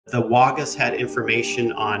The Wagas had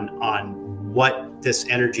information on what this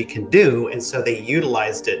energy can do, and so they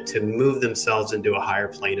utilized it to move themselves into a higher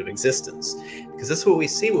plane of existence. Because that's what we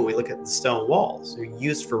see when we look at the stone walls. They're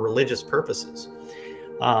used for religious purposes.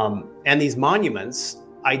 And these monuments,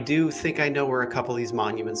 I do think I know where a couple of these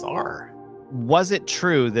monuments are. Was it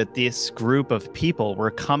true that this group of people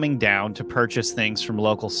were coming down to purchase things from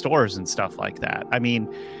local stores and stuff like that? I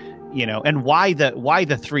mean, you know, and why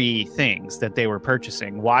the three things that they were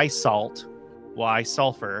purchasing? Why salt, why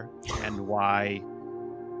sulfur, and why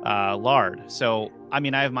lard? So, I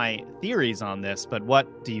mean, I have my theories on this, but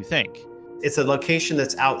what do you think? It's a location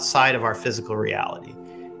that's outside of our physical reality.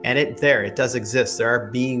 And it does exist. There are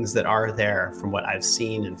beings that are there from what I've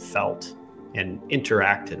seen and felt and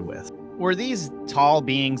interacted with. Were these tall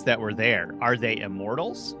beings that were there, are they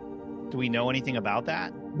immortals? Do we know anything about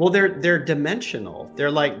that? Well, they're dimensional.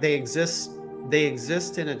 They're like, they exist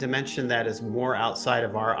in a dimension that is more outside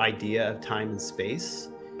of our idea of time and space.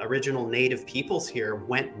 Original native peoples here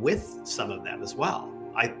went with some of them as well.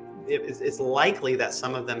 It's likely that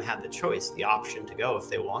some of them had the choice, the option to go if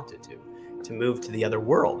they wanted to move to the other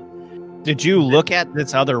world. Did you look at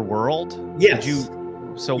this other world? Yes.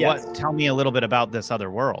 Yes. What? Tell me a little bit about this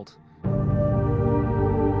other world.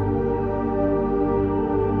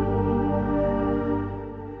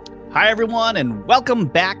 Hi, everyone, and welcome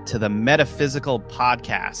back to the Metaphysical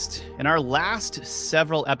podcast. In our last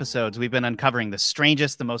several episodes, we've been uncovering the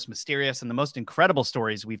strangest, the most mysterious, and the most incredible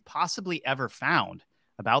stories we've possibly ever found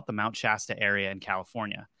about the Mount Shasta area in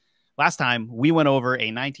California. Last time, we went over a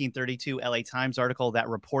 1932 LA Times article that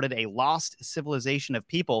reported a lost civilization of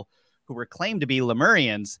people who were claimed to be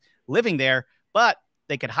Lemurians living there, but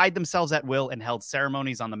they could hide themselves at will and held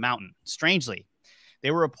ceremonies on the mountain. Strangely, they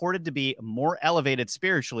were reported to be more elevated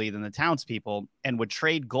spiritually than the townspeople and would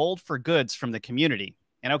trade gold for goods from the community.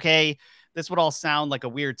 And okay, this would all sound like a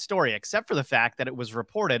weird story, except for the fact that it was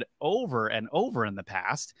reported over and over in the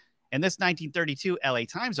past. And this 1932 LA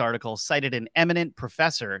Times article cited an eminent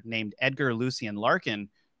professor named Edgar Lucien Larkin,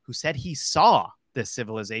 who said he saw this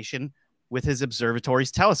civilization with his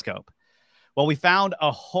observatory's telescope. Well, we found a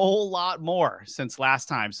whole lot more since last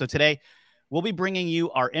time. So today, we'll be bringing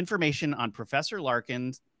you our information on Professor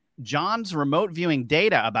Larkin, John's remote viewing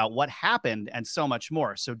data about what happened, and so much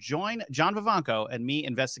more. So join John Vivanco and me,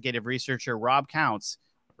 investigative researcher Rob Counts,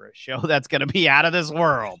 for a show that's going to be out of this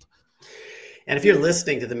world. And if you're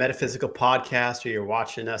listening to the Metaphysical podcast or you're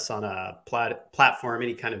watching us on a platform,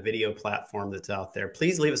 any kind of video platform that's out there,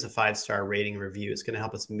 please leave us a 5-star rating and review. It's going to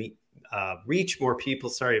help us reach more people.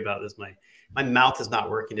 Sorry about this. My mouth is not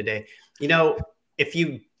working today. You know, if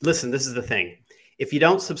you listen, this is the thing. If you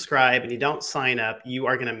don't subscribe and you don't sign up, you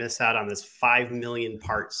are going to miss out on this 5 million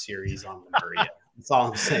part series on Lemuria. That's all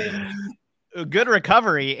I'm saying. Good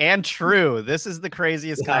recovery and true. This is the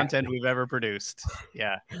craziest content we've ever produced.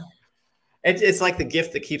 Yeah. It's like the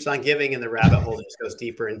gift that keeps on giving, and the rabbit hole just goes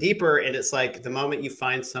deeper and deeper. And it's like the moment you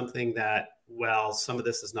find something that, well, some of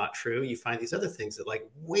this is not true, you find these other things that, like,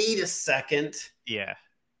 wait a second. Yeah.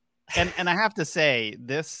 And I have to say,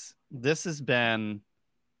 this is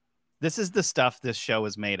the stuff this show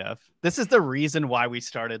is made of. This is the reason why we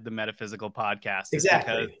started the Metaphysical podcast.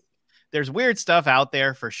 Exactly. Because there's weird stuff out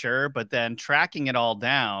there for sure, but then tracking it all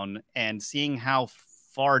down and seeing how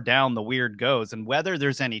far down the weird goes and whether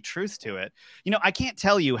there's any truth to it. You know, I can't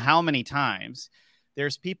tell you how many times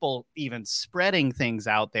there's people even spreading things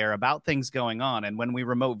out there about things going on. And when we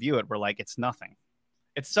remote view it, we're like, it's nothing.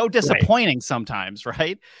 It's so disappointing sometimes,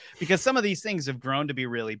 right? Because some of these things have grown to be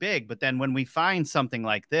really big. But then when we find something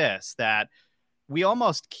like this, that we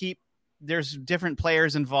almost there's different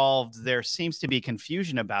players involved. There seems to be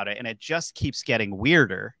confusion about it, and it just keeps getting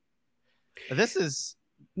weirder. That's the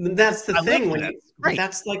thing.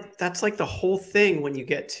 That's like the whole thing when you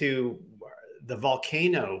get to the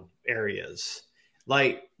volcano areas.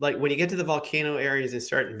 Like when you get to the volcano areas and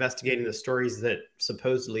start investigating the stories that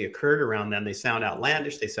supposedly occurred around them, they sound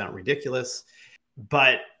outlandish, they sound ridiculous,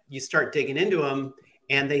 but you start digging into them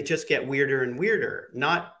and they just get weirder and weirder,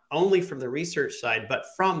 not only from the research side, but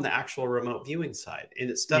from the actual remote viewing side. And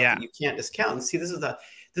it's stuff that you can't discount. And see, this is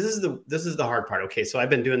the hard part. Okay, so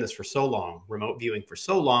I've been doing this for so long, remote viewing for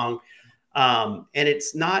so long, and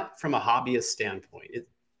it's not from a hobbyist standpoint.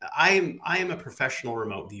 I am a professional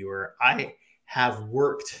remote viewer. I have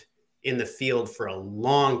worked in the field for a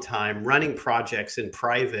long time, running projects in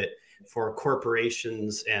private for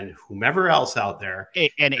corporations and whomever else out there.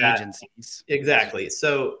 And agencies. Exactly.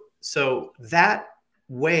 So that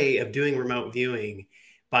way of doing remote viewing,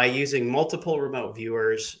 by using multiple remote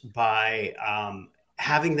viewers, by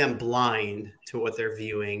having them blind to what they're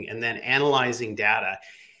viewing and then analyzing data,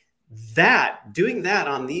 doing that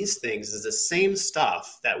on these things is the same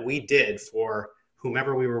stuff that we did for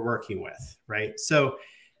whomever we were working with, right? So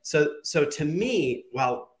to me,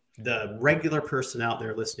 while the regular person out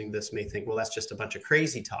there listening to this may think, well, that's just a bunch of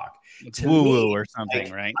crazy talk. It's To woo-woo me, or something,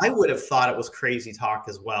 like, right? I would have thought it was crazy talk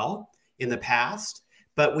as well in the past,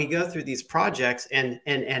 but we go through these projects and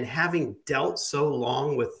having dealt so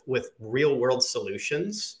long with real world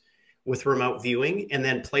solutions with remote viewing and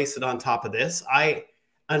then place it on top of this, I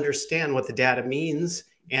understand what the data means.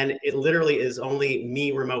 And it literally is only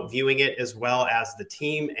me remote viewing it as well as the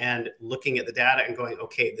team and looking at the data and going,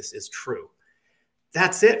 okay, this is true.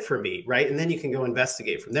 That's it for me, right? And then you can go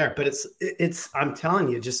investigate from there. But it's I'm telling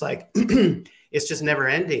you, just like it's just never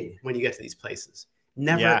ending when you get to these places.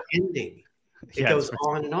 Never ending. It goes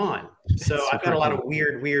on and on. So I've got a lot of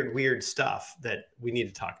weird stuff that we need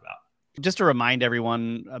to talk about. Just to remind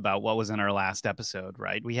everyone about what was in our last episode,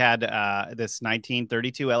 right? We had this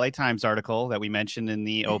 1932 LA Times article that we mentioned in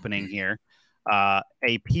the opening here. A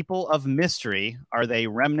people of mystery. Are they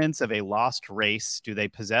remnants of a lost race? Do they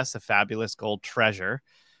possess a fabulous gold treasure?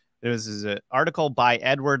 This is an article by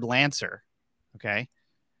Edward Lancer. Okay.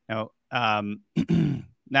 Now,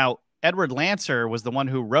 now, Edward Lancer was the one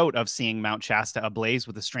who wrote of seeing Mount Shasta ablaze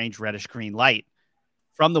with a strange reddish green light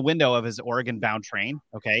from the window of his Oregon-bound train,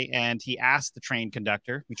 okay? And he asked the train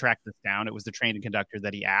conductor, we tracked this down, it was the train conductor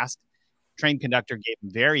that he asked. Train conductor gave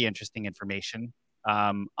him very interesting information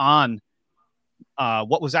on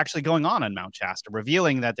what was actually going on Mount Shasta,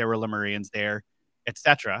 revealing that there were Lemurians there,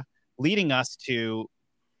 etc., leading us to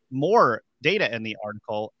more data in the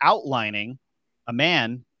article outlining a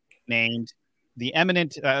man named the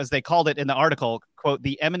eminent, as they called it in the article, quote,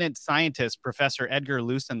 the eminent scientist, Professor Edgar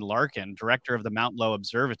Lucien Larkin, director of the Mount Low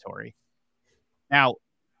Observatory. Now,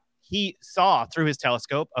 he saw through his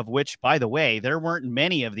telescope, of which, by the way, there weren't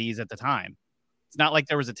many of these at the time. It's not like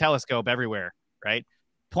there was a telescope everywhere, right?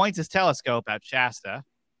 Points his telescope at Shasta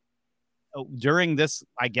during this,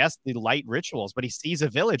 I guess, the light rituals, but he sees a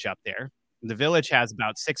village up there. The village has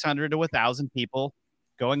about 600 to 1,000 people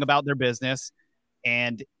going about their business.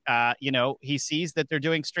 And, he sees that they're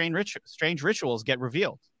doing strange rituals get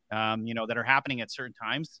revealed, that are happening at certain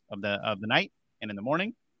times of the night and in the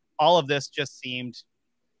morning. All of this just seemed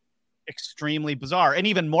extremely bizarre, and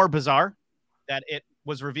even more bizarre that it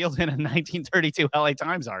was revealed in a 1932 LA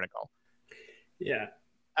Times article. Yeah.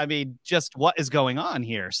 I mean, just what is going on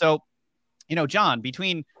here? So, John,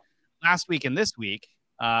 between last week and this week,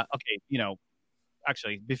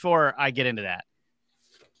 actually, before I get into that,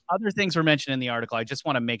 other things were mentioned in the article. I just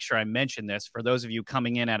want to make sure I mention this for those of you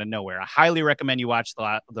coming in out of nowhere. I highly recommend you watch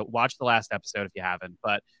the last episode if you haven't.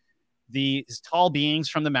 But these tall beings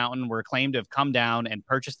from the mountain were claimed to have come down and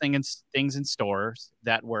purchased things in stores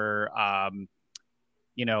that were,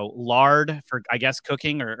 lard for, I guess,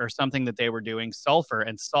 cooking or something that they were doing, sulfur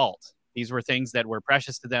and salt. These were things that were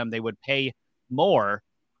precious to them. They would pay more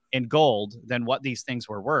in gold than what these things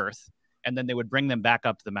were worth, and then they would bring them back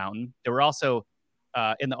up to the mountain. There were also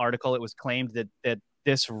in the article, it was claimed that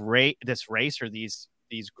this race or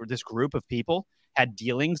this group of people had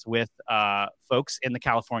dealings with folks in the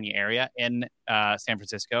California area in San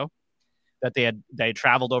Francisco, that they had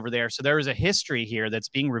traveled over there. So there is a history here that's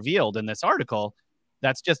being revealed in this article.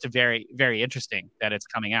 That's just a very, very interesting that it's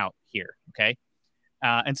coming out here. Okay.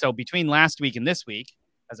 And so between last week and this week,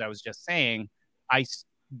 as I was just saying,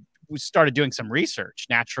 we started doing some research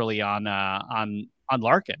naturally on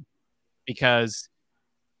Larkin, because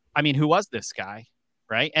I mean, who was this guy,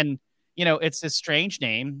 right? And, it's a strange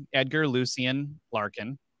name, Edgar Lucien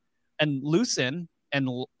Larkin. And Lucien,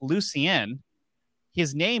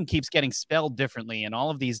 his name keeps getting spelled differently in all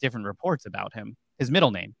of these different reports about him, his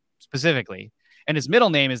middle name specifically. And his middle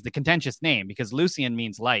name is the contentious name because Lucien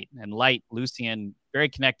means light, and light, Lucien, very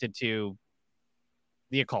connected to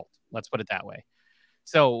the occult. Let's put it that way.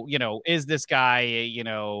 So, is this guy,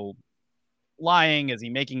 lying? Is he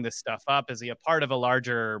making this stuff up? Is he a part of a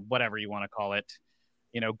larger, whatever you want to call it,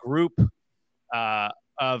 group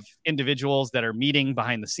of individuals that are meeting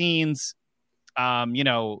behind the scenes?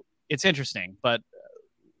 It's interesting, but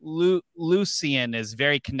Lucien is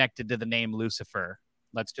very connected to the name Lucifer.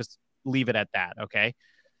 Let's just leave it at that. Okay.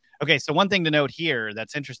 So one thing to note here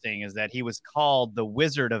that's interesting is that he was called the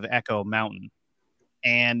Wizard of Echo Mountain,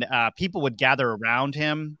 and people would gather around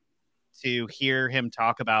him to hear him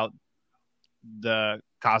talk about the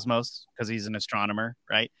cosmos because he's an astronomer,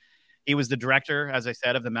 right? He was the director, as I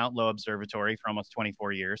said, of the Mount Low Observatory for almost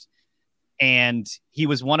 24 years. And he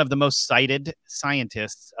was one of the most cited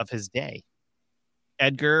scientists of his day.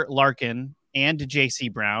 Edgar Larkin and J.C.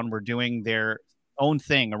 Brown were doing their own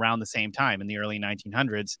thing around the same time in the early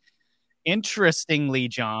 1900s. Interestingly,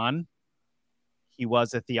 John, he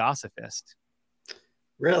was a theosophist.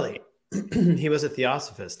 Really? He was a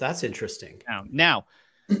theosophist. That's interesting. Now,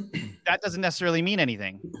 that doesn't necessarily mean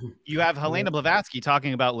anything. You have Helena Blavatsky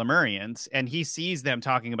talking about Lemurians, and he sees them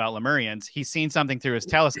talking about Lemurians. He's seen something through his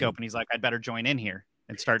telescope, and he's like, I'd better join in here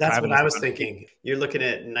and start. That's what I was thinking. You're looking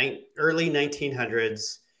at early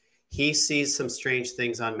 1900s. He sees some strange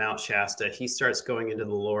things on Mount Shasta. He starts going into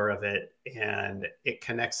the lore of it, and it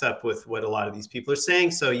connects up with what a lot of these people are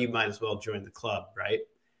saying. So you might as well join the club, right?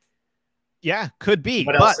 Yeah, could be.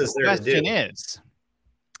 What else is there the question is,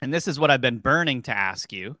 and this is what I've been burning to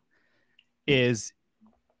ask you, is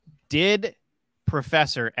did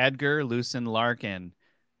Professor Edgar Lucien Larkin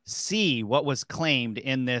see what was claimed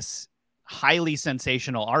in this highly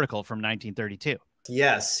sensational article from 1932?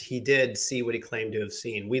 Yes, he did see what he claimed to have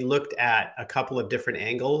seen. We looked at a couple of different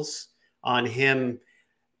angles on him,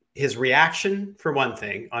 his reaction, for one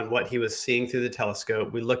thing, on what he was seeing through the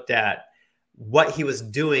telescope. We looked at what he was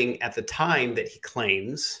doing at the time that he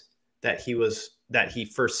claims that he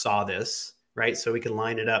first saw this, right? So we can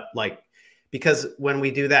line it up, like, because when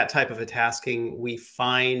we do that type of a tasking, we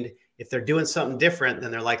find if they're doing something different,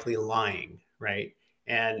 then they're likely lying, right?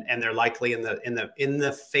 And they're likely in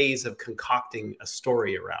the phase of concocting a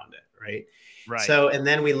story around it, right? Right. So, and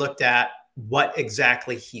then we looked at what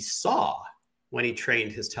exactly he saw when he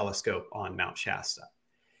trained his telescope on Mount Shasta.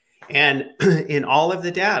 And in all of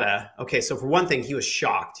the data, okay, so for one thing, he was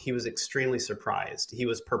shocked. He was extremely surprised. He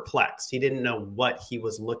was perplexed. He didn't know what he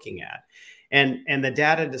was looking at. And the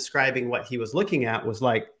data describing what he was looking at was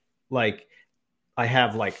like I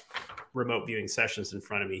have like remote viewing sessions in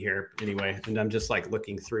front of me here anyway, and I'm just like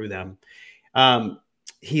looking through them.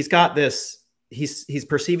 He's got this, he's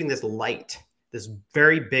perceiving this light, this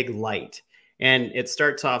very big light, and it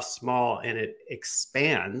starts off small and it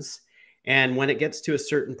expands. And when it gets to a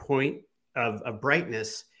certain point of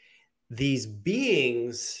brightness, these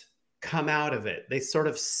beings come out of it. They sort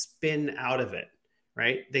of spin out of it,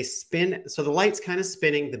 right? They spin. So the light's kind of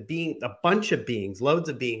spinning. A bunch of beings, loads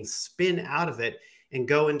of beings spin out of it and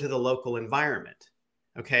go into the local environment.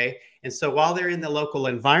 Okay. And so while they're in the local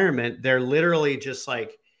environment, they're literally just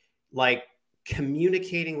like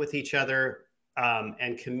communicating with each other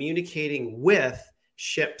and communicating with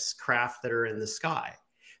ships, craft that are in the sky.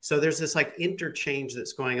 So there's this like interchange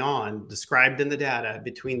that's going on, described in the data,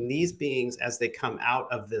 between these beings as they come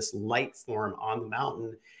out of this light form on the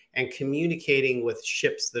mountain and communicating with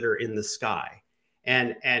ships that are in the sky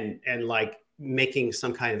and like making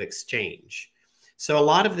some kind of exchange. So a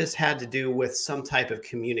lot of this had to do with some type of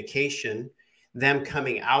communication, them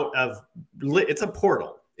coming out of, it's a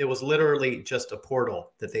portal. It was literally just a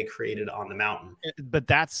portal that they created on the mountain. But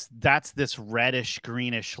that's this reddish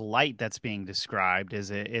greenish light that's being described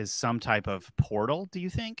is some type of portal. Do you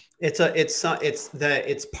think it's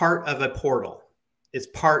part of a portal? It's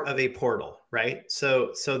part of a portal, right?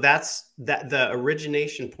 So that's the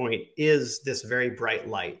origination point is this very bright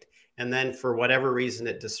light, and then for whatever reason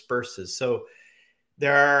it disperses. So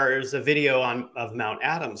there's a video of Mount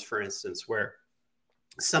Adams, for instance, where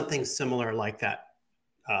something similar like that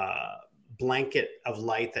blanket of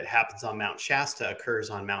light that happens on Mount Shasta occurs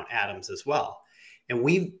on Mount Adams as well. And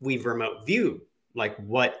we've remote viewed like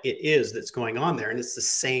what it is that's going on there. And it's the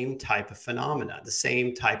same type of phenomena, the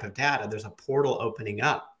same type of data. There's a portal opening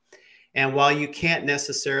up. And while you can't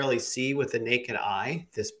necessarily see with the naked eye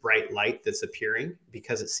this bright light that's appearing,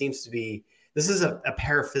 because it seems to be, this is a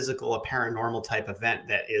paraphysical, a paranormal type event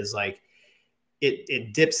that is like,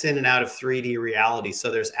 it dips in and out of 3D reality. So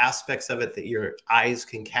there's aspects of it that your eyes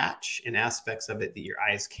can catch and aspects of it that your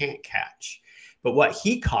eyes can't catch. But what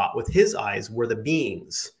he caught with his eyes were the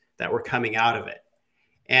beings that were coming out of it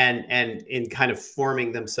and in kind of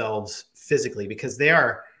forming themselves physically, because they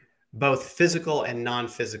are both physical and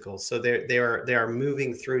non-physical. So they are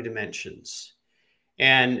moving through dimensions.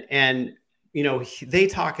 And you know, they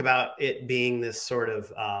talk about it being this sort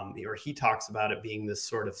of, or he talks about it being this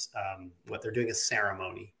sort of, what they're doing a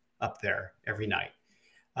ceremony up there every night,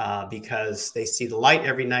 because they see the light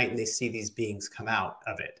every night and they see these beings come out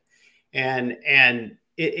of it. And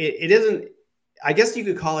it isn't, I guess you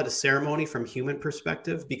could call it a ceremony from human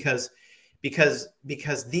perspective, because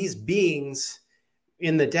these beings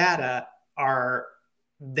in the data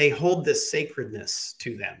they hold this sacredness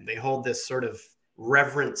to them. They hold this sort of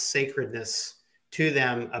reverent sacredness to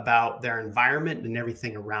them about their environment and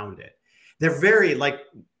everything around it. They're very, like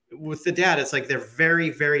with the data, it's like they're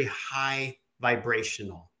very, very high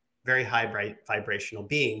vibrational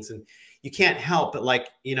beings. And you can't help but, like,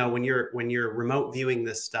 you know, when you're remote viewing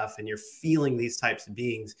this stuff and you're feeling these types of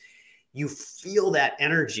beings, you feel that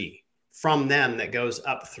energy from them that goes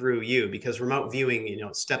up through you, because remote viewing,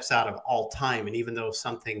 it steps out of all time. And even though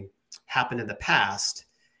something happened in the past,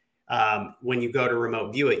 when you go to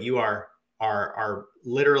remote view it, you are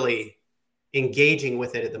literally engaging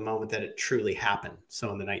with it at the moment that it truly happened.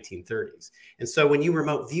 So in the 1930s. And so when you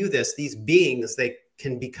remote view this, these beings, they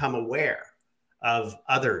can become aware of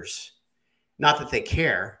others. Not that they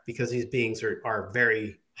care, because these beings are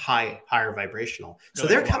very higher vibrational. So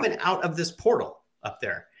they're coming out of this portal up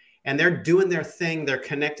there, and they're doing their thing. They're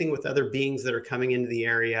connecting with other beings that are coming into the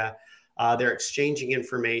area. They're exchanging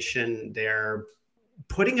information. They're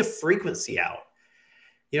putting a frequency out.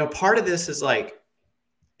 Part of this is like,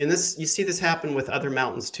 and this, you see this happen with other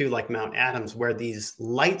mountains too, like Mount Adams, where these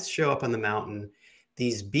lights show up on the mountain.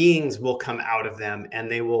 These beings will come out of them, and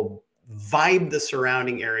they will vibe the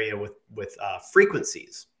surrounding area with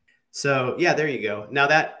frequencies. So yeah, there you go. Now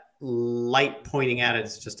that light pointing at it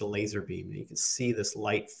is just a laser beam. You can see this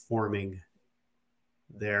light forming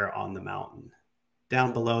there on the mountain.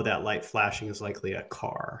 Down below, that light flashing is likely a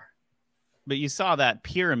car. But you saw that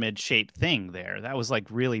pyramid-shaped thing there. That was like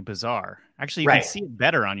really bizarre. Actually, you can see it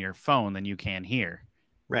better on your phone than you can here.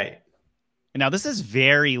 Right. And now this is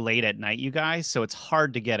very late at night, you guys, so it's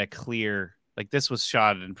hard to get a clear, like this was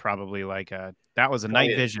shot in probably like that was a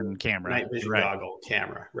night vision camera. Night vision goggle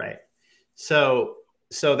camera, right. So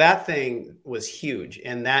that thing was huge.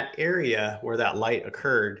 And that area where that light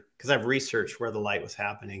occurred, because I've researched where the light was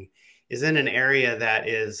happening, is in an area that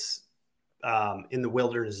is in the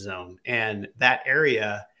wilderness zone. And that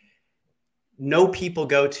area, no people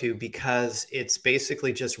go to, because it's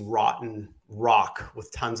basically just rotten rock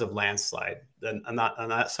with tons of landslide. Then on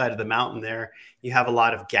that side of the mountain there, you have a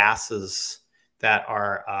lot of gases that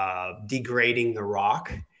are degrading the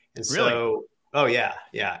rock. And so, oh yeah,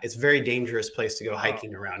 it's a very dangerous place to go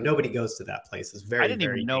hiking around. Nobody goes to that place. It's very, I didn't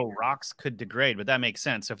even know rocks could degrade, but that makes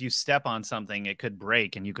sense. So if you step on something, it could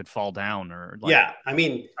break and you could fall down, or like, yeah. I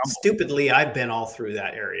mean, stupidly, I've been all through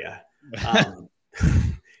that area.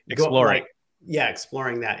 Exploring.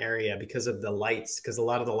 Exploring that area because of the lights, because a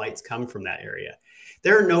lot of the lights come from that area.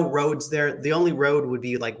 There are no roads there. The only road would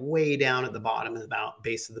be like way down at the bottom of the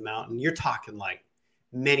base of the mountain. You're talking like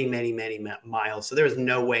many, many, many miles. So there's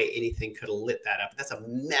no way anything could have lit that up. That's a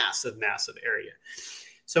massive, massive area.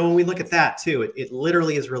 So when we look at that too, it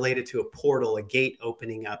literally is related to a portal, a gate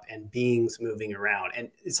opening up, and beings moving around. And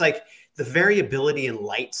it's like the variability in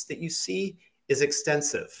lights that you see is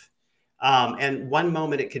extensive. And one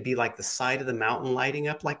moment it could be like the side of the mountain lighting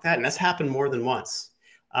up like that. And that's happened more than once.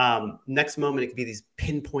 Next moment, it could be these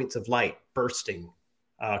pinpoints of light bursting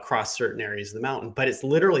across certain areas of the mountain, but it's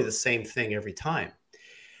literally the same thing every time.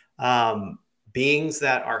 Beings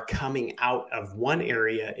that are coming out of one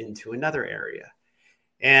area into another area.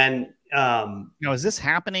 And now, is this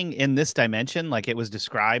happening in this dimension, like it was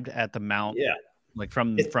described at the mount? Yeah, like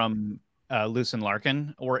from Lucien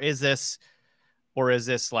Larkin, or is this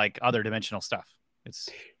like other dimensional stuff?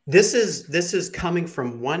 This is coming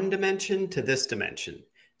from one dimension to this dimension.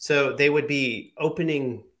 So they would be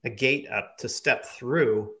opening a gate up to step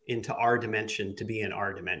through into our dimension, to be in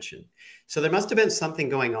our dimension. So there must have been something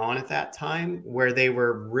going on at that time where they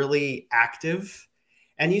were really active.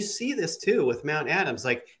 And you see this too with Mount Adams.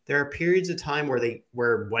 Like there are periods of time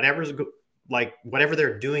where whatever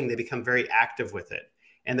they're doing, they become very active with it.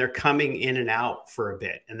 And they're coming in and out for a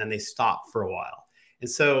bit, and then they stop for a while. And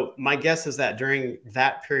so my guess is that during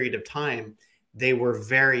that period of time, they were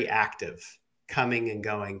very active, coming and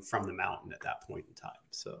going from the mountain at that point in time.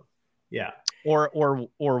 So, yeah. Or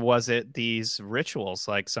was it these rituals,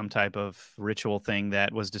 like some type of ritual thing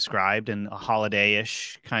that was described in a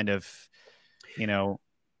holiday-ish kind of,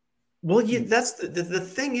 Well, that's the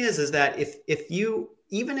thing is that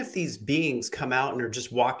even if these beings come out and are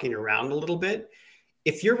just walking around a little bit,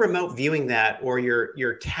 if you're remote viewing that, or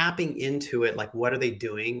you're tapping into it, like what are they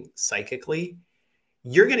doing psychically,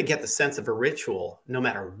 you're going to get the sense of a ritual no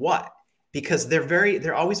matter what, because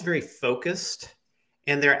they're always very focused,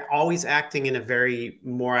 and they're always acting in a very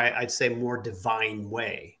I'd say more divine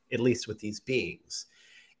way, at least with these beings.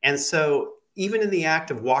 And so even in the act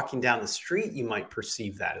of walking down the street, you might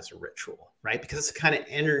perceive that as a ritual, right? Because it's the kind of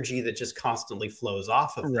energy that just constantly flows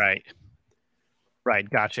off of them. Right.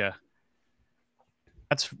 Gotcha.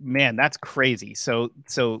 That's crazy. So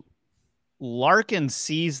Larkin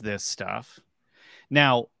sees this stuff.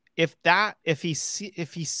 Now, if he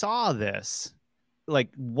saw this, like,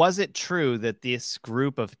 was it true that this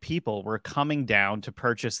group of people were coming down to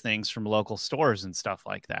purchase things from local stores and stuff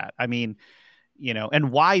like that? I mean,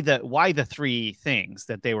 and why the three things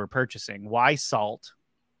that they were purchasing? Why salt?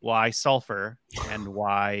 Why sulfur? And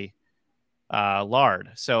why lard?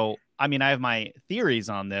 So I mean, I have my theories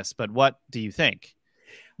on this, but what do you think?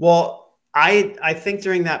 Well, I think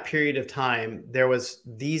during that period of time,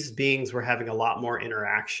 these beings were having a lot more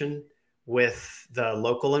interaction with the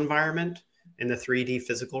local environment in the 3D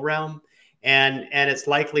physical realm. And it's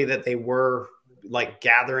likely that they were like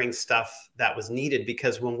gathering stuff that was needed,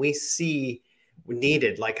 because when we see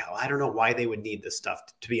needed, like, I don't know why they would need this stuff,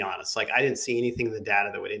 to be honest. Like, I didn't see anything in the data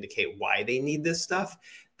that would indicate why they need this stuff.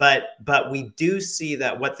 But we do see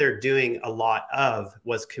that what they're doing a lot of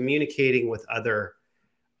was communicating with other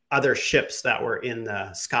ships that were in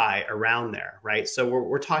the sky around there, right? So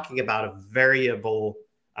we're talking about a variable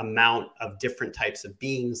amount of different types of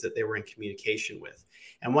beings that they were in communication with.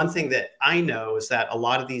 And one thing that I know is that a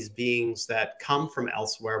lot of these beings that come from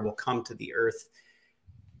elsewhere will come to the Earth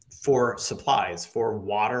for supplies, for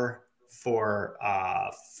water, for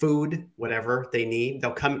food, whatever they need.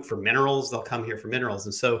 They'll come for minerals. They'll come here for minerals.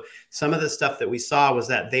 And so some of the stuff that we saw was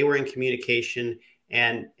that they were in communication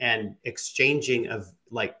and exchanging of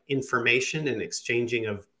like information and exchanging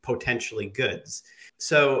of potentially goods.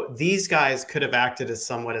 So these guys could have acted as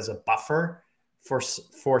somewhat as a buffer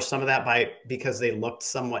for some of that because they looked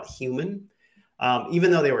somewhat human,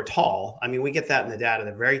 even though they were tall. I mean, we get that in the data.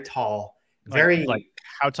 They're very tall, very like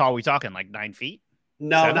how tall are we talking? Like 9 feet?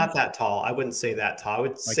 No, 7? not that tall. I wouldn't say that tall. I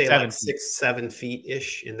would say like 6, 7 feet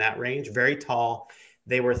ish, in that range. Very tall.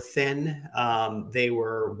 They were thin. They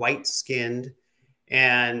were white skinned,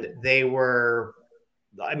 and they were,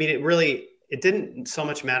 I mean, it didn't so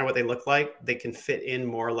much matter what they looked like. They can fit in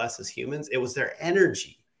more or less as humans. It was their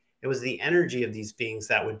energy. It was the energy of these beings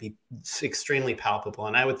that would be extremely palpable.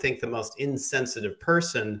 And I would think the most insensitive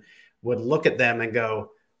person would look at them and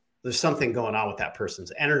go, there's something going on with that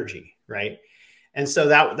person's energy, right? And so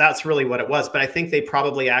that's really what it was. But I think they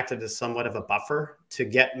probably acted as somewhat of a buffer to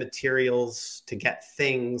get materials, to get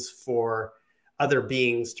things for other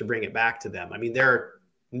beings to bring it back to them. I mean, there are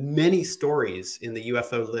many stories in the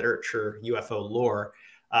UFO literature, UFO lore,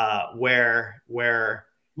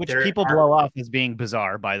 which people blow off as being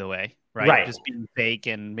bizarre, by the way, right? Right. Just being fake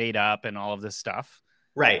and made up and all of this stuff.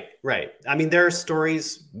 Right, right. I mean, there are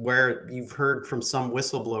stories where you've heard from some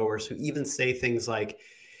whistleblowers who even say things like,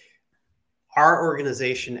 our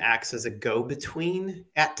organization acts as a go-between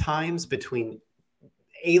at times between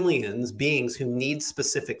aliens, beings who need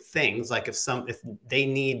specific things. Like if they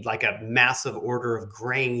need like a massive order of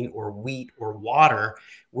grain or wheat or water,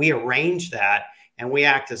 we arrange that and we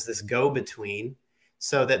act as this go-between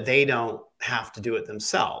so that they don't have to do it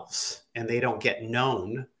themselves and they don't get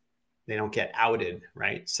known. They don't get outed,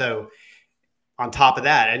 right? So on top of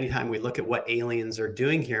that, anytime we look at what aliens are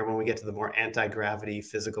doing here, when we get to the more anti-gravity,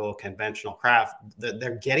 physical, conventional craft,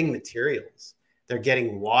 they're getting materials. They're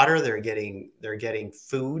getting water. They're getting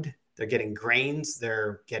food. They're getting grains.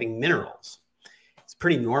 They're getting minerals. It's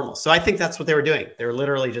pretty normal. So I think that's what they were doing. They were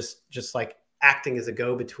literally just like acting as a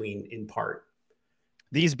go-between in part.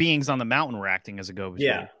 These beings on the mountain were acting as a go-between.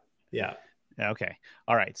 Yeah. Yeah. Okay.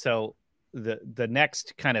 All right. So the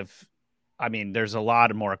next kind of, I mean, there's a lot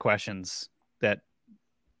of more questions that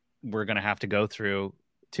we're going to have to go through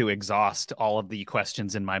to exhaust all of the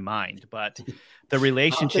questions in my mind. But the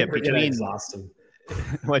relationship between exhaust them.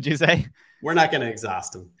 What'd you say? We're not going to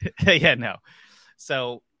exhaust them. Yeah, no.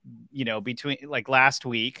 So, between like last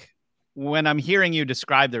week, when I'm hearing you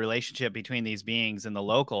describe the relationship between these beings and the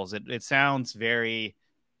locals, it sounds very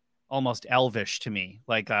almost elvish to me.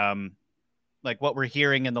 Like what we're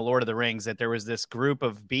hearing in the Lord of the Rings, that there was this group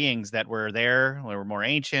of beings that were there. They were more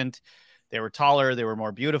ancient. They were taller. They were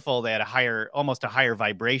more beautiful. They had almost a higher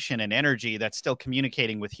vibration and energy that's still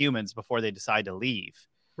communicating with humans before they decide to leave.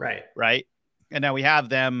 Right. Right. And now we have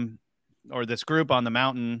them, or this group on the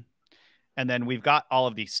mountain. And then we've got all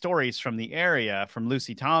of these stories from the area from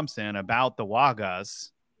Lucy Thompson about the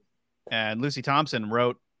Wagas. And Lucy Thompson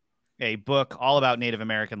wrote a book all about Native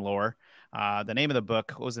American lore. The name of the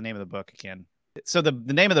book, what was the name of the book again? So the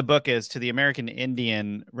name of the book is To the American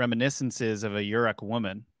Indian Reminiscences of a Yurok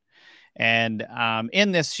Woman. And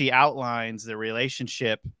in this, she outlines the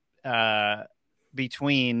relationship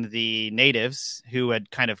between the natives who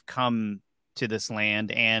had kind of come to this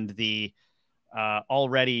land and the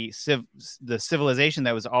the civilization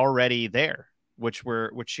that was already there, which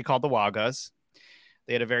she called the Wagas.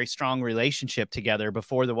 They had a very strong relationship together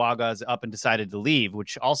before the Wagas up and decided to leave,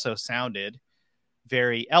 which also sounded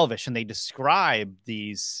very elvish. And they describe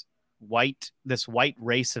this white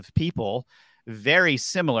race of people very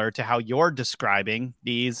similar to how you're describing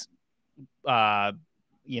these, alleged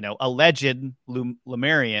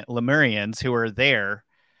Lemurians who are there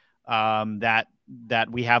that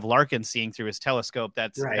we have Larkin seeing through his telescope.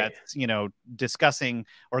 That's discussing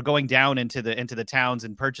or going down into the towns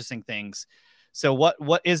and purchasing things. So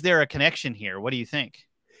what is there a connection here? What do you think?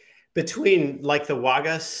 Between like the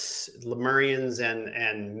Wagas, Lemurians,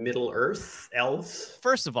 and Middle Earth elves?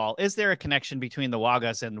 First of all, is there a connection between the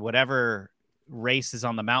Wagas and whatever race is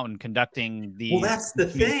on the mountain conducting these? Well, that's the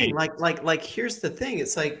thing. Like here's the thing.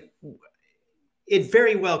 It's like it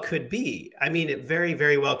very well could be. I mean, it very,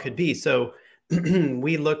 very well could be. So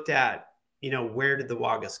we looked at, where did the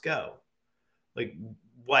Wagas go? Like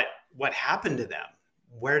what happened to them?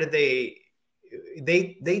 Where did they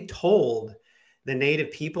told the native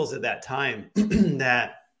peoples at that time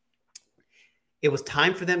that it was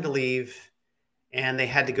time for them to leave and they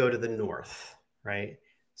had to go to the north, right?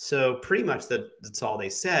 So pretty much that's all they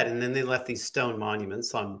said. And then they left these stone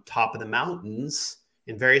monuments on top of the mountains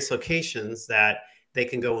in various locations that they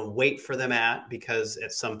can go and wait for them at, because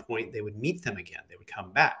at some point they would meet them again. They would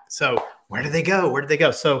come back. So where did they go? Where did they go?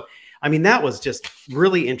 So, I mean, that was just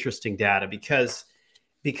really interesting data because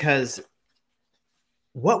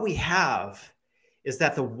what we have is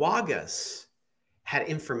that the Wagas had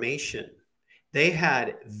information. They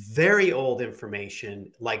had very old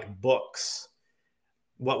information, like books,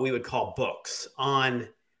 what we would call books, on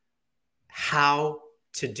how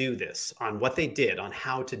to do this, on what they did, on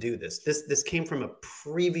how to do this. This came from a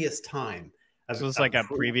previous time. So it's like a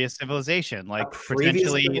previous civilization, like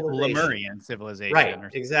potentially Lemurian civilization. Right,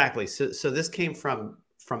 exactly. So this came from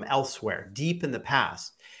elsewhere, deep in the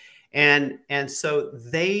past. And so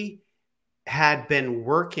they had been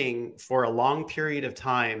working for a long period of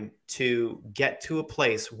time to get to a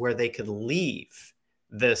place where they could leave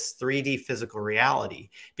this 3D physical reality,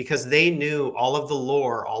 because they knew all of the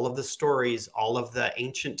lore, all of the stories, all of the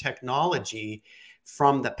ancient technology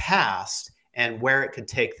from the past and where it could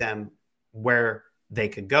take them, where they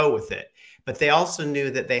could go with it. But they also knew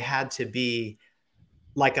that they had to be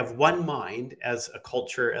like of one mind as a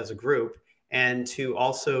culture, as a group, and to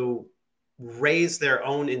also raise their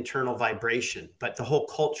own internal vibration, but the whole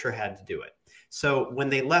culture had to do it. So when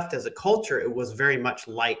they left as a culture, it was very much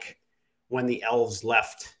like when the elves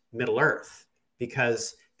left Middle Earth,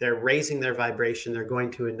 because they're raising their vibration, they're going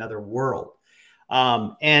to another world.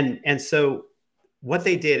 And so what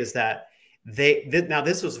they did is that now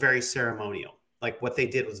this was very ceremonial. Like what they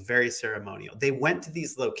did was very ceremonial. They went to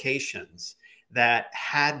these locations that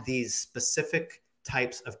had these specific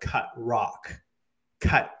types of cut rock,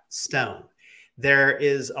 cut stone. There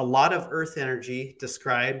is a lot of earth energy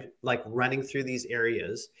described, like running through these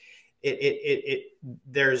areas.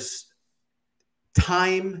 There's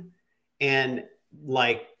time and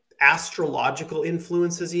like astrological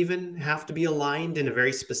influences even have to be aligned in a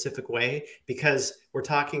very specific way, because we're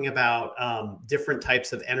talking about different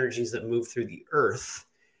types of energies that move through the earth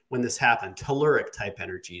when this happened, telluric type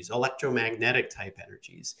energies, electromagnetic type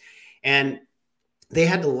energies. And they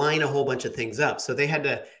had to line a whole bunch of things up. So they had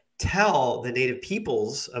to tell the native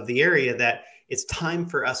peoples of the area that it's time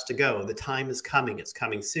for us to go. The time is coming. It's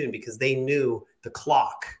coming soon, because they knew the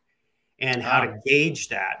clock and how to gauge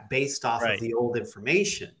that based off of the old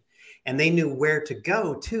information. And they knew where to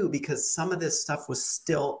go too, because some of this stuff was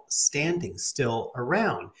still standing, still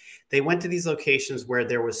around. They went to these locations where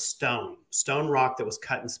there was stone rock that was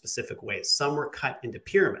cut in specific ways. Some were cut into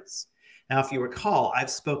pyramids. Now, if you recall,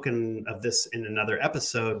 I've spoken of this in another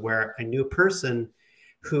episode where I knew a person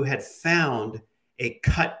who had found a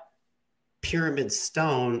cut pyramid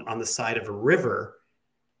stone on the side of a river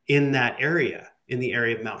in that area, in the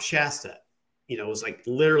area of Mount Shasta. It was like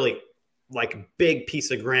literally like a big piece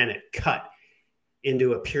of granite cut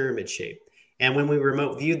into a pyramid shape. And when we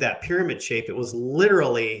remote viewed that pyramid shape, it was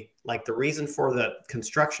literally like the reason for the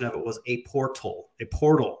construction of it was a portal,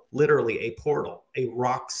 literally a portal, a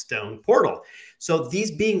rock stone portal. So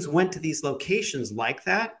these beings went to these locations like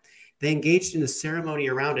that. They engaged in a ceremony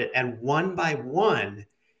around it. And one by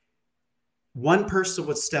one person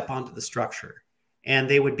would step onto the structure and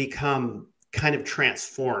they would become kind of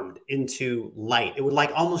transformed into light. It would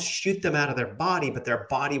like almost shoot them out of their body, but their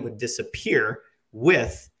body would disappear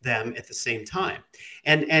with them at the same time.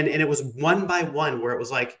 And it was one by one, where it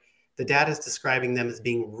was like the data is describing them as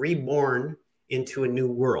being reborn into a new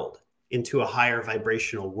world, into a higher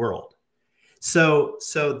vibrational world. So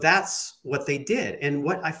that's what they did. And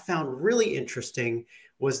what I found really interesting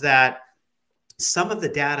was that some of the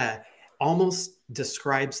data almost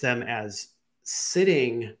describes them as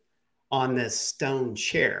sitting on this stone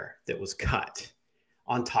chair that was cut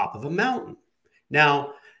on top of a mountain.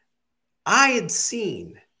 Now, I had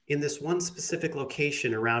seen in this one specific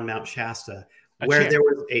location around Mount Shasta where there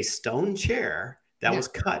was a stone chair that was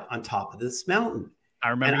cut on top of this mountain.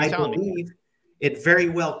 I And remember you I telling me. believe it very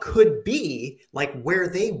well could be like where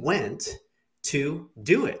they went to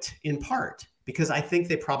do it in part, because I think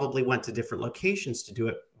they probably went to different locations to do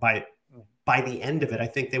it by the end of it. I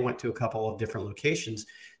think they went to a couple of different locations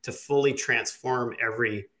to fully transform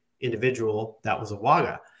every individual that was a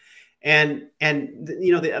Waga. And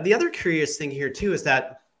you know, the other curious thing here too is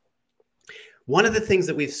that one of the things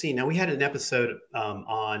that we've seen, now we had an episode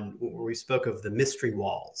on where we spoke of the mystery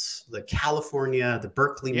walls, the California, the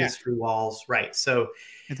Berkeley mystery walls, right? So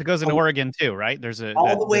it goes into Oregon too, right? There's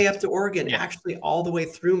all the way up to Oregon, yeah. actually all the way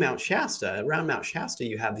through Mount Shasta. Around Mount Shasta,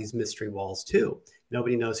 you have these mystery walls too.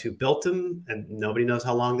 Nobody knows who built them, and nobody knows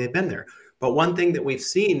how long they've been there. But one thing that we've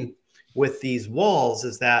seen with these walls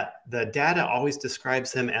is that the data always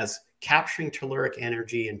describes them as capturing telluric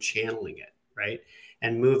energy and channeling it, right?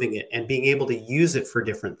 And moving it and being able to use it for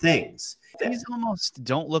different things. These almost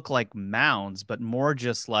don't look like mounds, but more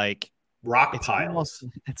just like rock piles.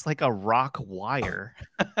 It's like a rock wire.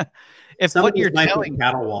 If some what you're telling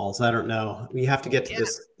cattle walls, I don't know. We have to get to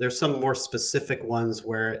this. There's some more specific ones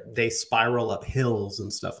where they spiral up hills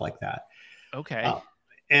and stuff like that. Okay.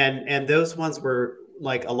 And those ones were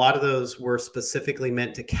like, a lot of those were specifically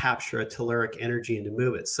meant to capture a telluric energy and to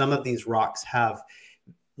move it. Some of these rocks have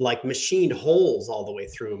like machined holes all the way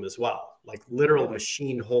through them as well, like literal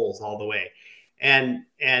machined holes all the way. And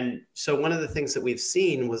so one of the things that we've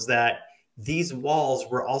seen was that these walls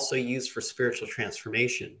were also used for spiritual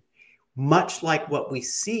transformation, much like what we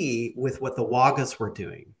see with what the Wagas were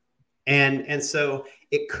doing. And so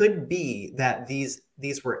it could be that these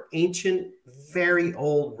were ancient, very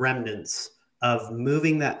old remnants of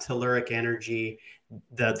moving that telluric energy.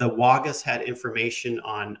 The Wagas had information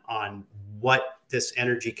on what this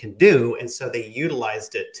energy can do, and so they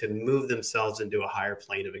utilized it to move themselves into a higher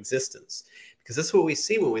plane of existence. Because that's what we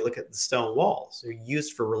see when we look at the stone walls. They're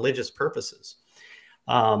used for religious purposes.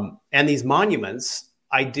 And these monuments,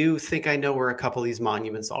 I do think I know where a couple of these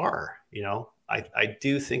monuments are. You know, I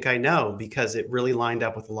do think I know, because it really lined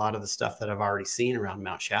up with a lot of the stuff that I've already seen around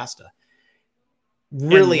Mount Shasta.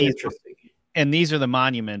 Really interesting. And these are the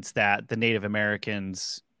monuments that the Native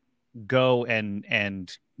Americans go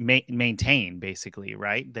and maintain, basically,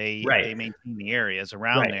 right? They maintain the areas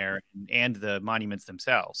around there and the monuments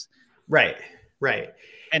themselves. Right.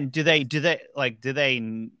 And do they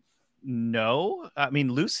know? I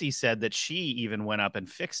mean, Lucy said that she even went up and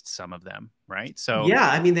fixed some of them, right? So yeah,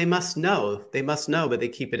 I mean, they must know, but they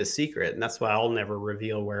keep it a secret, and that's why I'll never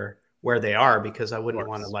reveal where they are, because I wouldn't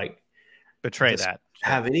want to like betray that,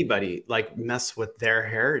 have anybody like mess with their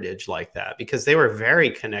heritage like that, because they were very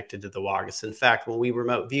connected to the Wagas. In fact, when we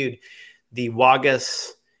remote viewed the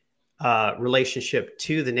Wagas relationship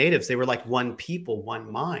to the natives, they were like one people,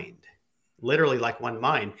 one mind, literally like one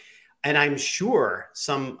mind. And I'm sure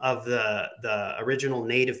some of the original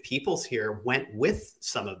native peoples here went with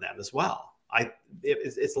some of them as well.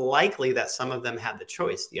 It's likely that some of them had the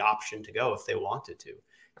choice, the option to go if they wanted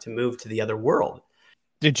to move to the other world.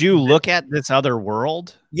 Did you look at this other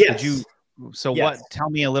world? Yes. Did you? So what?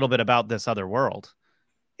 Tell me a little bit about this other world.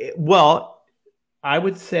 Well, I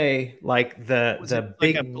would say like the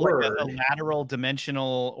big word, like a lateral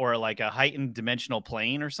dimensional, or like a heightened dimensional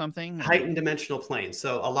plane or something. Heightened dimensional plane.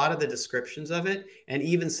 So a lot of the descriptions of it, and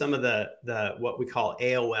even some of the what we call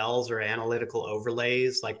AOLs or analytical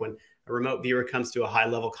overlays, like when a remote viewer comes to a high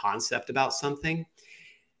level concept about something,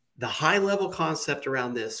 the high level concept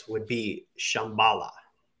around this would be Shambhala.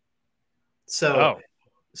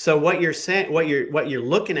 So what you're saying, what you're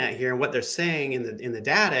looking at here, and what they're saying in the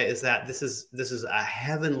data is that this is a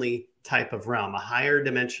heavenly type of realm, a higher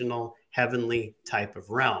dimensional heavenly type of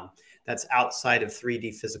realm that's outside of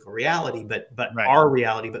 3D physical reality, but our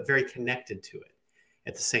reality, but very connected to it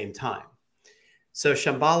at the same time. So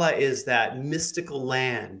Shambhala is that mystical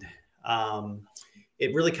land.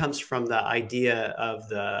 It really comes from the idea of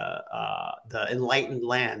the enlightened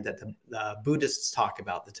land that the Buddhists talk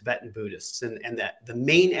about, the Tibetan Buddhists, and that the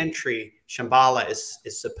main entry, Shambhala, is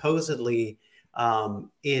supposedly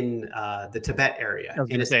in the Tibet area,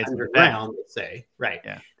 and it's underground. They say,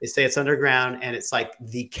 they say it's underground, and it's like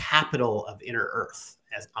the capital of inner Earth,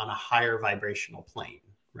 as on a higher vibrational plane,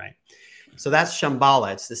 right? So that's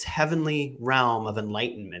Shambhala. It's this heavenly realm of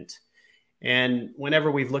enlightenment, and whenever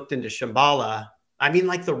we've looked into Shambhala, I mean,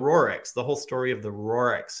 like the Roriks, the whole story of the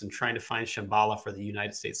Roriks and trying to find Shambhala for the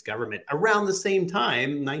United States government around the same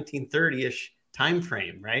time, 1930-ish time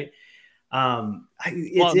frame, right?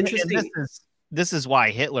 It's interesting. This is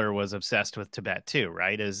why Hitler was obsessed with Tibet too,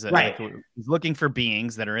 right? Like, he's looking for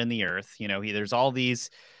beings that are in the earth. You know, there's all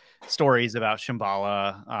these stories about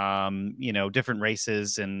Shambhala, you know, different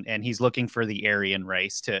races, and he's looking for the Aryan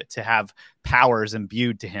race to have powers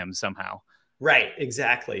imbued to him somehow. Right,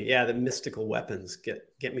 exactly. Yeah, the mystical weapons.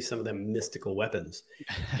 Get me some of them mystical weapons.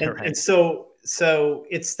 And Right. and so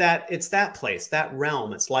it's that place, that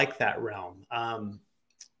realm. It's like that realm.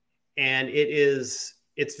 And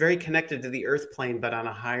it's very connected to the earth plane, but on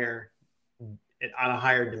a higher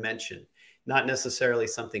dimension, not necessarily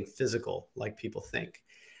something physical like people think.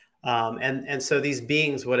 And so these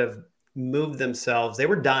beings would have moved themselves. They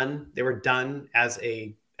were done as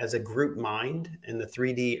a group mind in the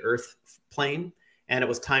 3D earth plane, and it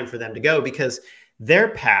was time for them to go because their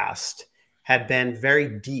past had been very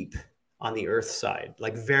deep on the earth side,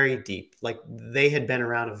 like very deep, like they had been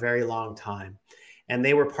around a very long time, and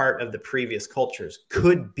they were part of the previous cultures.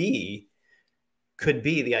 Could be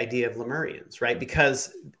the idea of Lemurians, right?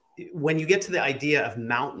 Because when you get to the idea of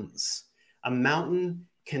mountains, a mountain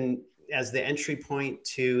can, as the entry point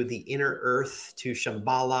to the inner earth, to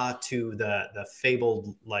Shambhala, to the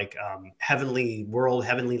fabled heavenly world,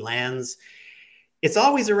 heavenly lands, it's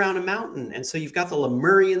always around a mountain. And so you've got the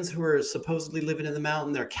Lemurians who are supposedly living in the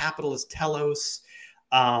mountain. Their capital is Telos.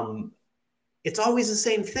 It's always the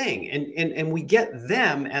same thing. And we get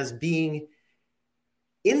them as being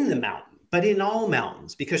in the mountain, but in all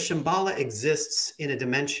mountains, because Shambhala exists in a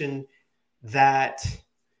dimension that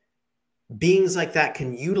beings like that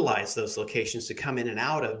can utilize those locations to come in and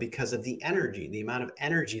out of because of the energy, the amount of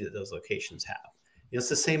energy that those locations have. You know, it's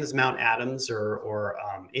the same as Mount Adams or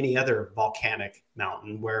any other volcanic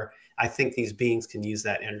mountain where I think these beings can use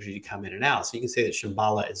that energy to come in and out. So you can say that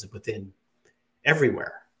Shambhala is within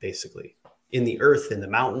everywhere, basically, in the earth, in the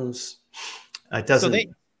mountains. It doesn't. So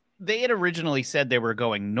they had originally said they were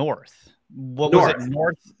going north. What north. was it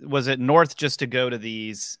north? Was it north just to go to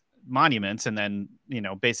these monuments and then, you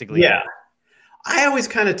know, basically? Yeah. I always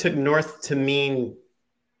kind of took north to mean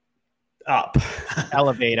up.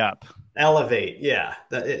 Elevate up. Elevate. Yeah.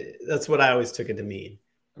 That's what I always took it to mean.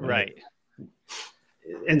 Right.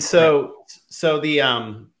 And so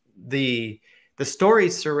the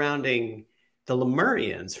stories surrounding the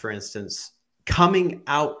Lemurians, for instance, coming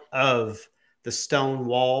out of the stone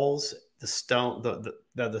walls, the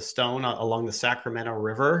stone along the Sacramento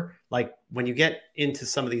River, like when you get into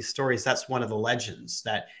some of these stories, that's one of the legends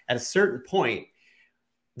that at a certain point,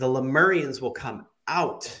 the Lemurians will come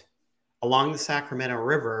out along the Sacramento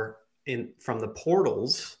River from the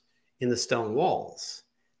portals in the stone walls.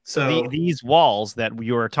 So these walls that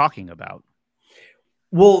you are talking about.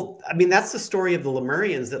 Well, I mean, that's the story of the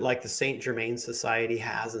Lemurians that like the Saint Germain Society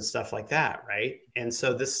has and stuff like that, right? And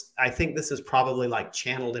so I think this is probably like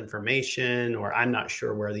channeled information, or I'm not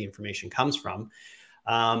sure where the information comes from,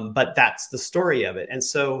 but that's the story of it. And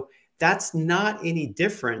so that's not any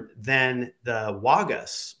different than the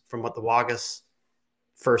Wagas, from what the Wagas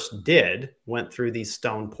first did, went through these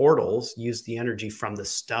stone portals, used the energy from the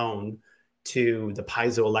stone to the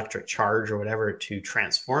piezoelectric charge or whatever to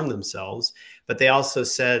transform themselves. But they also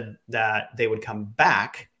said that they would come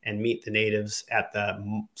back and meet the natives at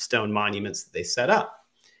the stone monuments that they set up.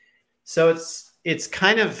 So it's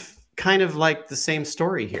kind of like the same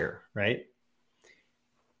story here, right?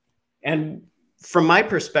 And from my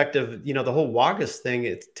perspective, you know, the whole Wagas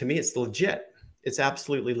thing, to me, it's legit. It's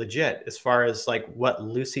absolutely legit as far as like what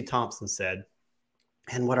Lucy Thompson said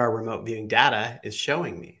and what our remote viewing data is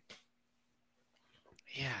showing me.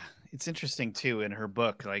 Yeah, it's interesting too in her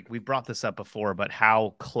book. Like we brought this up before, but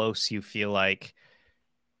how close you feel like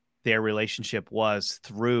their relationship was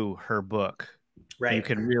through her book. Right. You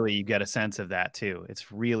can really get a sense of that too.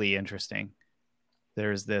 It's really interesting.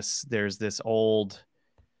 There's this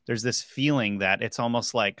feeling that it's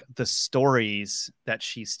almost like the stories that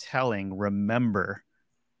she's telling remember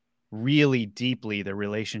really deeply the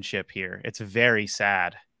relationship here. It's very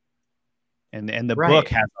sad. And the book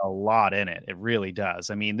has a lot in it. It really does.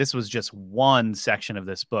 I mean, this was just one section of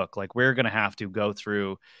this book. Like we're going to have to go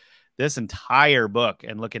through this entire book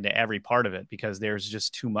and look into every part of it because there's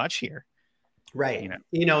just too much here. Right.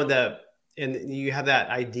 And you have that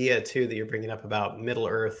idea too that you're bringing up about Middle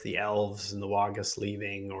Earth, the elves and the Wagas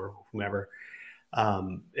leaving or whomever.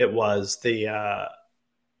 It was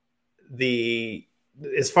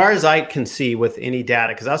as far as I can see with any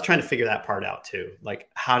data, because I was trying to figure that part out too. Like,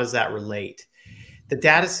 how does that relate? The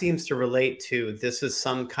data seems to relate to this is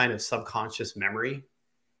some kind of subconscious memory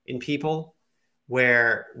in people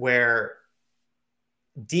where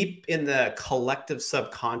deep in the collective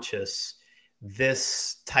subconscious,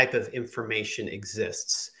 this type of information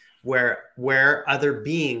exists where other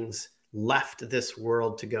beings left this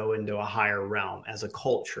world to go into a higher realm as a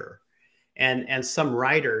culture. And some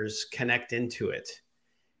writers connect into it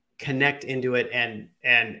connect into it,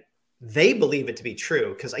 and they believe it to be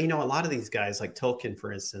true. Because a lot of these guys, like Tolkien,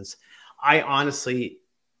 for instance, I honestly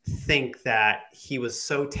think that he was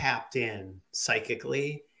so tapped in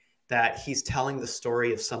psychically that he's telling the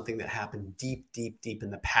story of something that happened deep, deep, deep in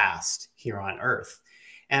the past here on Earth.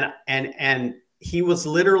 And he was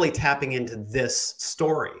literally tapping into this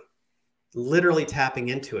story, literally tapping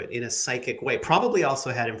into it in a psychic way. Probably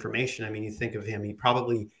also had information. I mean, you think of him, he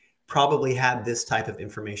probably had this type of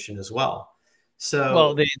information as well.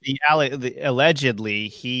 So, well, allegedly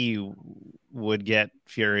he would get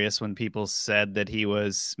furious when people said that he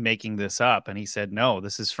was making this up, and he said, no,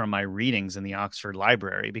 this is from my readings in the Oxford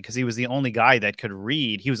Library, because he was the only guy that could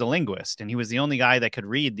read. He was a linguist, and he was the only guy that could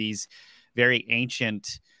read these very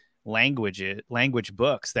ancient language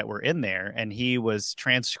books that were in there, and he was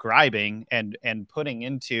transcribing and putting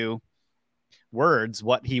into words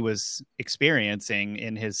what he was experiencing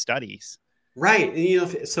in his studies.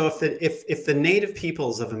 Right. So if the native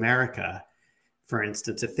peoples of America, for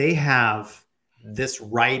instance, if they have this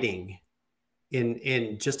writing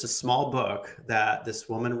in just a small book that this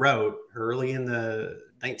woman wrote early in the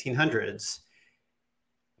 1900s,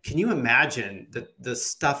 can you imagine the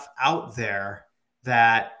stuff out there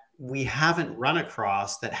that we haven't run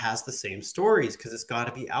across that has the same stories? Because it's got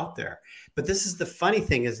to be out there. But this is the funny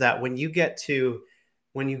thing, is that when you get to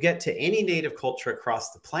any native culture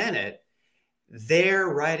across the planet, their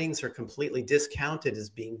writings are completely discounted as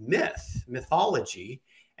being mythology,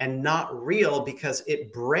 and not real, because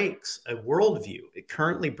it breaks a worldview. It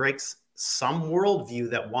currently breaks some worldview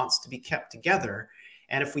that wants to be kept together.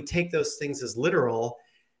 And if we take those things as literal,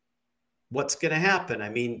 what's going to happen? I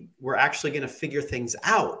mean, we're actually going to figure things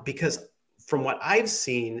out, because from what I've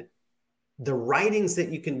seen, the writings that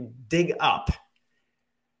you can dig up,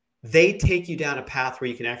 they take you down a path where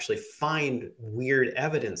you can actually find weird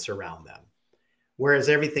evidence around them, whereas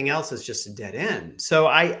everything else is just a dead end. So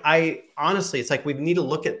I honestly, it's like we need to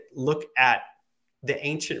look at the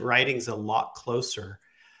ancient writings a lot closer,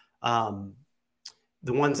 the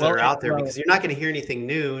ones that are out there, because you're not going to hear anything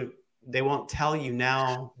new. They won't tell you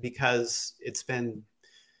now because it's been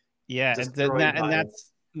and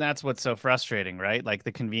that's what's so frustrating, right? Like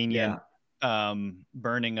the convenient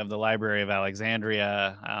burning of the Library of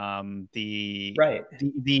Alexandria,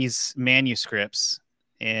 these manuscripts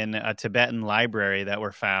in a Tibetan library that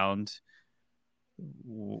were found,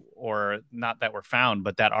 or not that were found,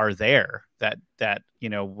 but that are there, that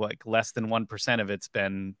like less than 1% of it's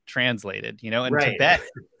been translated,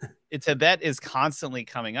 and Tibet is constantly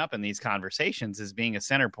coming up in these conversations as being a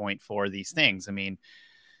center point for these things. I mean,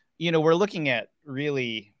 we're looking at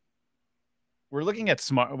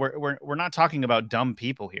smart. We're not talking about dumb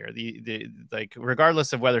people here. Like,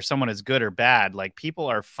 regardless of whether someone is good or bad, like, people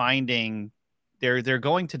are finding, they're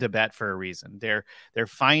going to Tibet for a reason. They're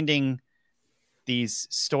finding these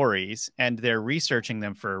stories and they're researching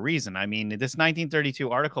them for a reason. I mean, this 1932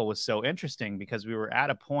 article was so interesting because we were at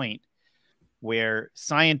a point where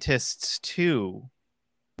scientists too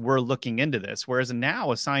were looking into this, whereas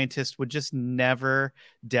now a scientist would just never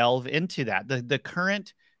delve into that. The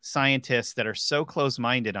current scientists that are so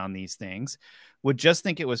close-minded on these things would just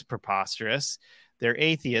think it was preposterous. They're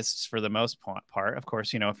atheists for the most part. Of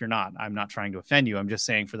course, if you're not, I'm not trying to offend you. I'm just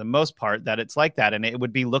saying for the most part that it's like that. And it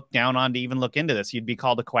would be looked down on to even look into this. You'd be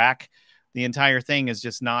called a quack. The entire thing is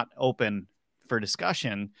just not open for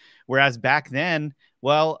discussion. Whereas back then,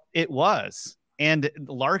 well, it was. And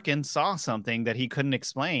Larkin saw something that he couldn't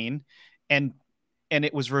explain. And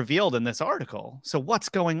it was revealed in this article. So what's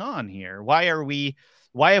going on here? Why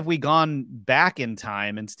have we gone back in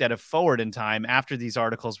time instead of forward in time after these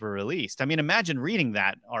articles were released? I mean, imagine reading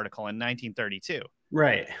that article in 1932.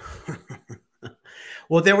 Right.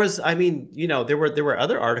 Well, there was, there were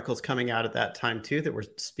other articles coming out at that time too that were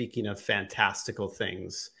speaking of fantastical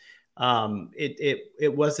things.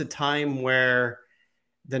 It was a time where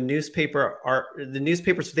the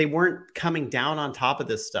newspapers, they weren't coming down on top of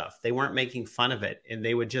this stuff. They weren't making fun of it, and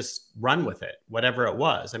they would just run with it, whatever it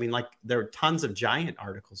was. I mean, like, there are tons of giant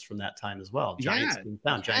articles from that time as well. Giants being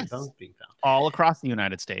found, giant bones being found all across the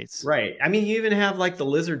United States. Right. I mean, you even have like the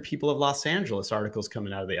lizard people of Los Angeles articles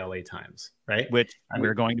coming out of the LA Times, right? Which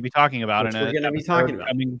we're going to be talking about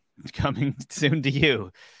coming soon to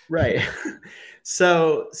you. Right.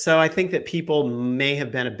 So I think that people may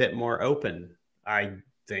have been a bit more open.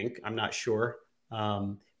 I'm not sure.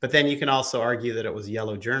 But then you can also argue that it was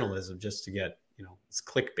yellow journalism just to get, it's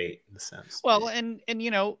clickbait in a sense. Well, and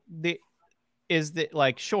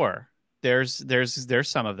sure, there's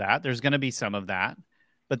some of that. There's going to be some of that.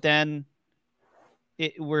 But then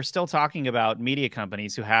we're still talking about media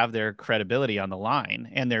companies who have their credibility on the line,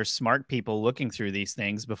 and there's smart people looking through these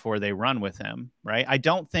things before they run with them, right? I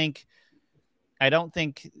don't think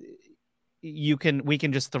we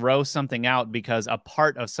can just throw something out because a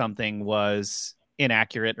part of something was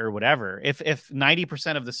inaccurate or whatever. If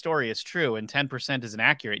 90% of the story is true and 10% is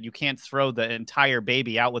inaccurate, you can't throw the entire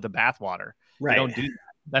baby out with the bathwater. Right. You don't do that.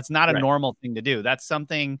 That's not a normal thing to do. That's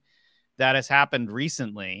something that has happened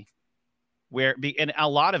recently, and a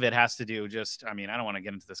lot of it has to do just, I mean, I don't want to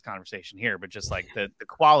get into this conversation here, but just like the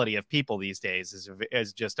quality of people these days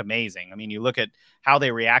is just amazing. I mean, you look at how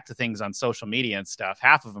they react to things on social media and stuff.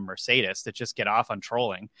 Half of them are sadists that just get off on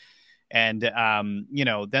trolling. And,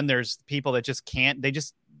 then there's people that just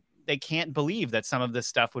they can't believe that some of this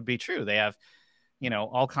stuff would be true. They have,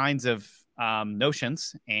 all kinds of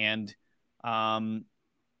notions, and,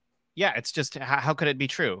 yeah, it's just, how could it be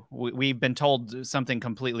true? We've been told something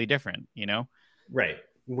completely different, Right.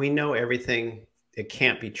 We know everything. It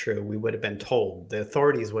can't be true. We would have been told. The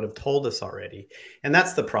authorities would have told us already. And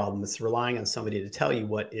that's the problem. It's relying on somebody to tell you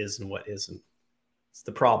what is and what isn't. It's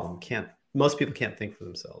the problem. Most people can't think for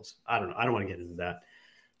themselves. I don't know. I don't want to get into that.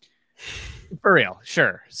 For real.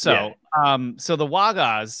 Sure. So, so the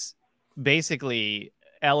Wagas basically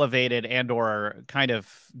elevated and or kind of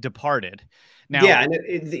departed. Now, yeah, and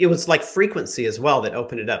it was like frequency as well that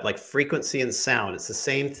opened it up, like frequency and sound. It's the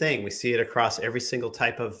same thing. We see it across every single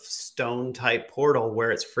type of stone type portal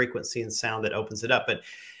where it's frequency and sound that opens it up.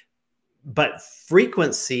 But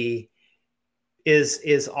frequency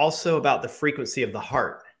is also about the frequency of the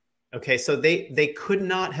heart. Okay, so they could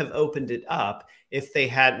not have opened it up if they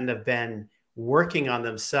hadn't have been working on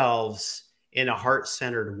themselves in a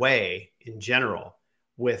heart-centered way in general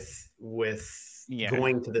with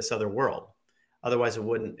going to this other world. Otherwise, it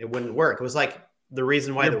wouldn't work. It was like the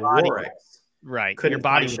reason why the Roriks couldn't your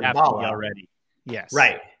body find would have to be Shambhala already. Yes.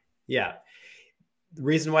 Right. Yeah. The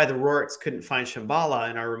reason why the Roriks couldn't find Shambhala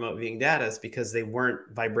in our remote viewing data is because they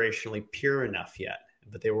weren't vibrationally pure enough yet,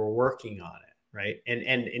 but they were working on it. Right.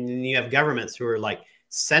 And you have governments who are like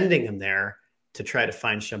sending them there to try to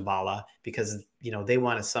find Shambhala because, they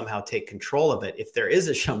want to somehow take control of it. If there is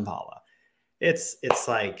a Shambhala, it's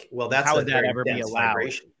like, well, that's how would that ever be allowed?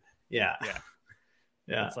 Vibration. Yeah.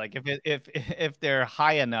 Yeah. It's like if they're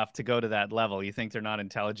high enough to go to that level, you think they're not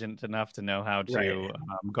intelligent enough to know how to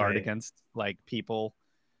guard against like people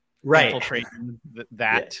infiltrating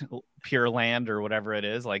that pure land or whatever it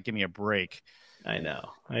is. Like, give me a break. I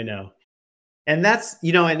know. And that's,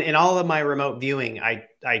 in all of my remote viewing, I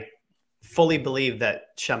fully believe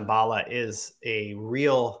that Shambhala is a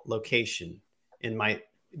real location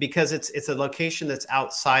because it's a location that's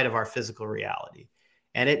outside of our physical reality.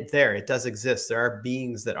 And it does exist. There are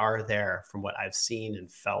beings that are there from what I've seen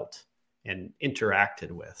and felt and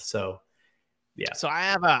interacted with. So, yeah. So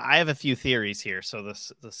I have a few theories here. So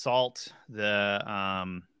the salt, the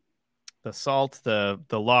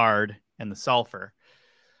lard, and the sulfur.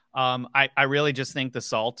 I really just think the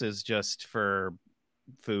salt is just for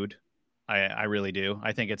food. I really do.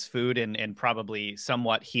 I think it's food and probably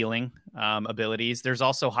somewhat healing abilities. There's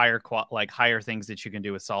also higher things that you can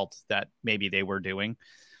do with salt that maybe they were doing.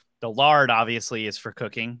 The lard obviously is for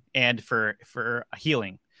cooking and for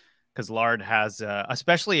healing, because lard has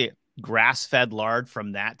especially grass-fed lard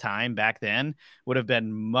from that time back then would have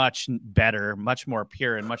been much better, much more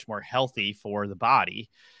pure, and much more healthy for the body.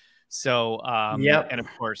 So, and of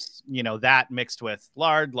course, that mixed with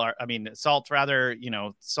salt rather,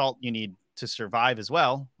 salt you need to survive as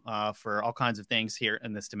well, for all kinds of things here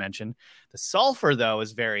in this dimension. The sulfur, though,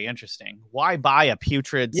 is very interesting. Why buy a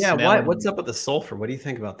putrid? Yeah. What's up with the sulfur? What do you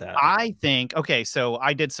think about that? I think, okay, so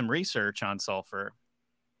I did some research on sulfur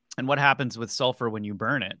and what happens with sulfur when you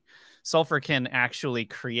burn it. Sulfur can actually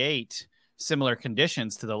create similar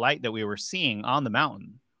conditions to the light that we were seeing on the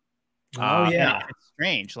mountain. It's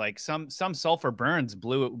strange. Like some sulfur burns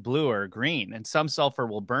blue or green, and some sulfur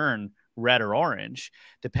will burn red or orange,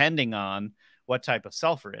 depending on what type of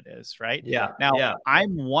sulfur it is, right? Now,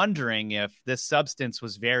 I'm wondering if this substance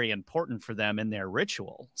was very important for them in their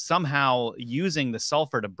ritual. Somehow using the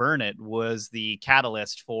sulfur to burn it was the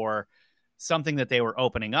catalyst for something that they were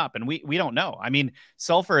opening up. And we don't know. I mean,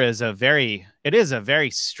 sulfur is a very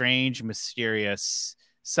strange, mysterious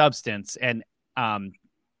substance. And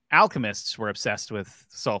alchemists were obsessed with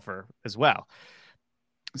sulfur as well.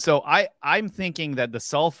 So I'm thinking that the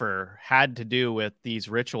sulfur had to do with these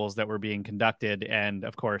rituals that were being conducted. And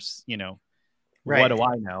of course, what do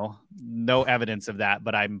I know? No evidence of that,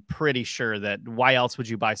 but I'm pretty sure that why else would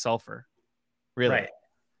you buy sulfur? Really?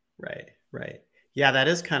 Right. Yeah, that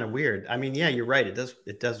is kind of weird. I mean, yeah, you're right.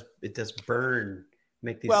 It does burn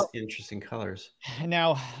make these Well, interesting colors.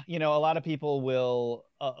 now, a lot of people will,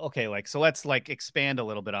 okay, like, so let's like expand a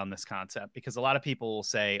little bit on this concept, because a lot of people will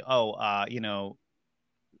say, oh,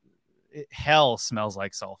 hell smells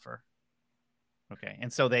like sulfur. Okay.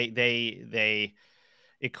 And so they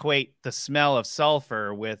equate the smell of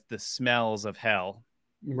sulfur with the smells of hell.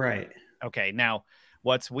 Right. Okay. Now,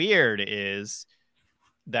 what's weird is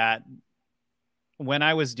that when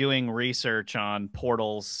I was doing research on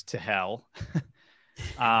portals to hell,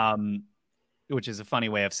 which is a funny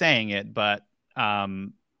way of saying it, but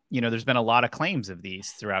there's been a lot of claims of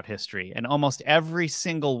these throughout history, and almost every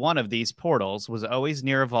single one of these portals was always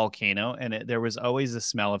near a volcano, and there was always a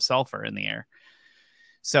smell of sulfur in the air.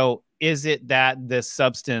 So is it that this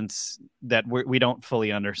substance that we don't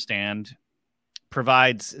fully understand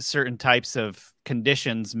provides certain types of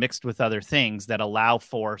conditions mixed with other things that allow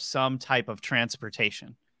for some type of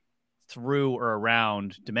transportation through or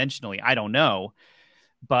around dimensionally? I don't know,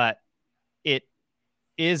 but it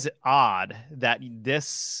is odd that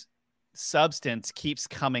this substance keeps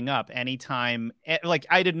coming up anytime. Like,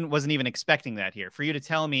 wasn't even expecting that here. For you to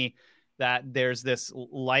tell me that there's this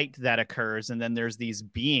light that occurs, and then there's these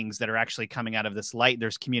beings that are actually coming out of this light.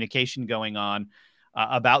 There's communication going on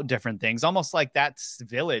about different things, almost like that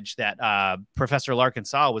village that Professor Larkin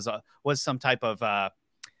saw was some type of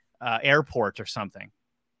airport or something.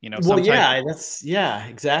 Well, yeah,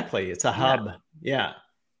 exactly. It's a hub. Yeah.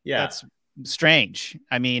 That's strange.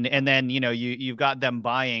 I mean, and then you've got them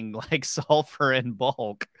buying like sulfur in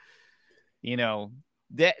bulk.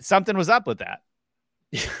 Something was up with that.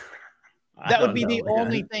 That would be the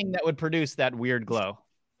only thing that would produce that weird glow.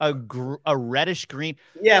 A reddish green.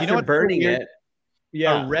 Yeah, if you're burning it.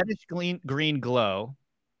 Yeah. A reddish green glow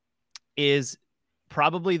is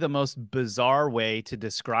probably the most bizarre way to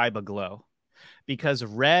describe a glow, because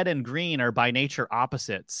red and green are by nature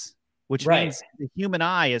opposites, which means the human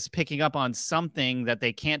eye is picking up on something that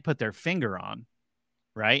they can't put their finger on,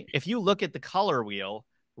 right? If you look at the color wheel,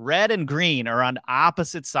 red and green are on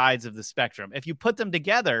opposite sides of the spectrum. If you put them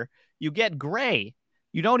together, you get gray.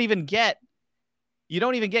 You don't even get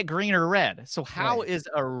green or red. So how is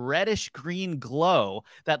a reddish green glow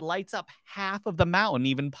that lights up half of the mountain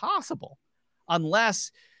even possible?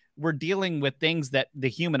 Unless we're dealing with things that the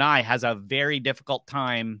human eye has a very difficult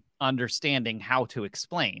time understanding how to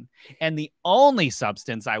explain. And the only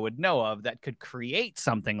substance I would know of that could create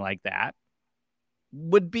something like that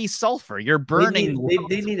would be sulfur. You're burning.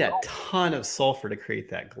 They need a ton of sulfur to create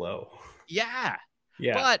that glow. Yeah.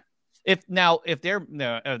 But if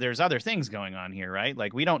there's other things going on here, right?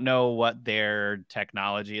 Like, we don't know what their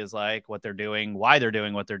technology is like, what they're doing, why they're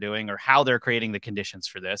doing what they're doing, or how they're creating the conditions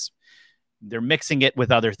for this. They're mixing it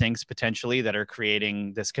with other things potentially that are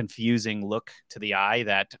creating this confusing look to the eye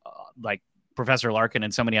that like Professor Larkin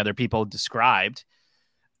and so many other people described.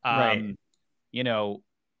 There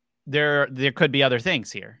could be other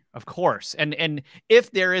things here, of course. And if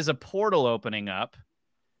there is a portal opening up,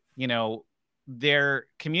 they're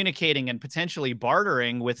communicating and potentially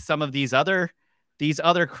bartering with some of these other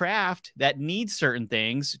craft that need certain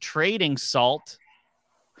things, trading salt,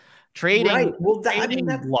 trading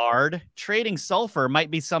lard, trading sulfur might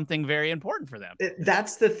be something very important for them.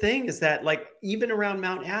 That's the thing, is that like even around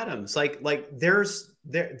Mount Adams, like it's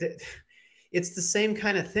the same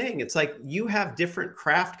kind of thing. It's like you have different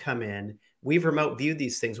craft come in. We've remote viewed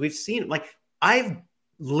these things. We've seen, like, I've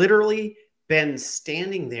literally been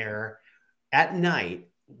standing there at night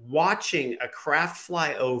watching a craft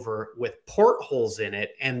fly over with portholes in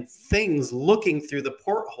it and things looking through the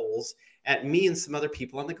portholes at me and some other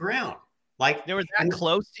people on the ground. Like, they were that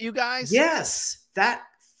close to you guys? Yes, that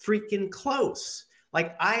freaking close.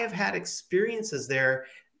 Like, I have had experiences there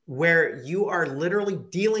where you are literally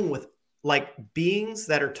dealing with like beings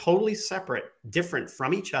that are totally separate, different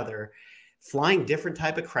from each other, flying different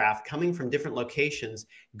type of craft, coming from different locations,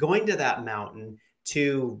 going to that mountain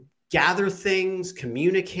to gather things,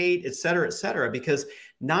 communicate, et cetera, because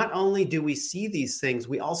not only do we see these things,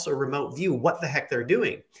 we also remote view what the heck they're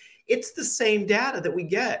doing. It's the same data that we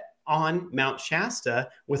get on Mount Shasta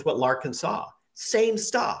with what Larkin saw. Same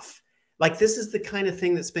stuff. Like, this is the kind of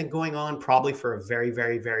thing that's been going on probably for a very,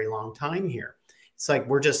 very, very long time here. It's like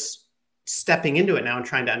we're just stepping into it now and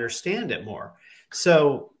trying to understand it more.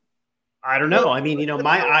 So I don't know. I mean,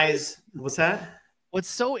 my eyes, what's that? What's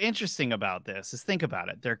so interesting about this is, think about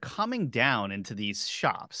it. They're coming down into these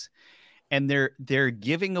shops and they're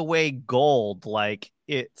giving away gold like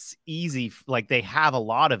it's easy, like they have a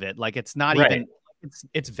lot of it. Like, it's not even,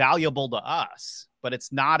 it's valuable to us, but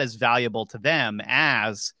it's not as valuable to them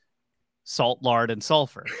as salt, lard, and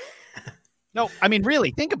sulfur. No, I mean,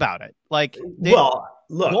 really, think about it. Like,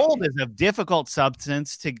 look, gold is a difficult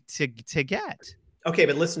substance to get. Okay,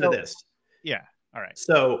 but listen to this. Yeah. All right.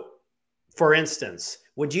 So, for instance,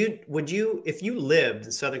 would you if you lived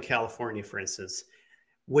in Southern California, for instance,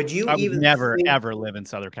 would you I would even never think, ever live in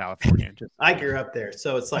Southern California? I grew up there,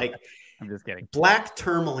 so it's like I'm just kidding. black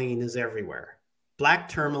tourmaline is everywhere. Black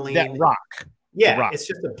tourmaline, That rock. yeah, rock. it's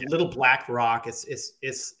just a little black rock. It's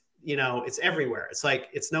it's everywhere. It's like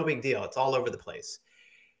it's no big deal. It's all over the place.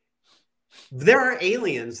 There are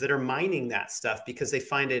aliens that are mining that stuff because they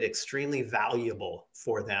find it extremely valuable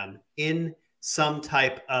for them in some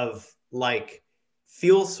type of like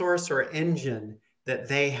fuel source or engine that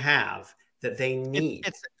they have that they need.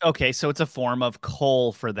 It's okay, so it's a form of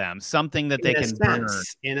coal for them, something that they can burn.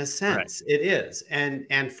 In a sense, it is.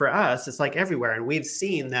 And for us, it's like everywhere. And we've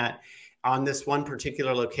seen that on this one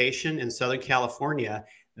particular location in Southern California,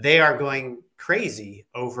 they are going crazy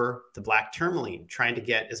over the black tourmaline, trying to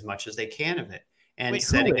get as much as they can of it, and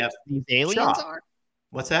setting up these aliens shop. are.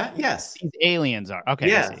 What's that? Yes, these aliens are. Okay.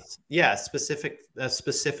 Yes, yeah, a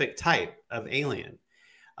specific type of alien.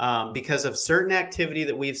 Because of certain activity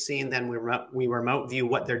that we've seen, then we remote view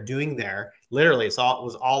what they're doing there. Literally, it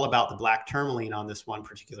was all about the black tourmaline on this one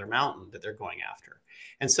particular mountain that they're going after.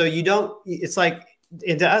 And so you don't. It's like,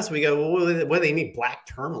 and to us, we go, well, what do they need black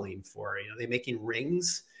tourmaline for? You know, they making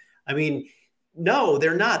rings? I mean, no,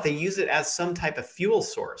 they're not. They use it as some type of fuel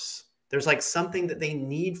source. There's like something that they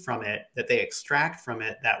need from it, that they extract from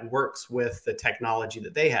it, that works with the technology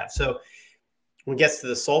that they have. So when it gets to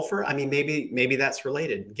the sulfur, I mean, maybe that's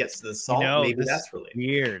related. It gets to the salt, maybe that's related.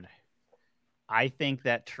 Weird. I think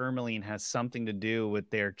that tourmaline has something to do with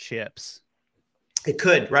their chips. It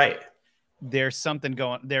could, right? There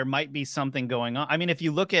might be something going on. I mean, if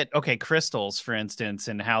you look at, crystals, for instance,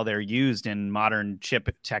 and how they're used in modern chip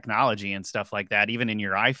technology and stuff like that, even in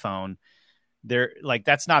your iPhone, they're like,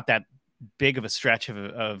 that's not that big of a stretch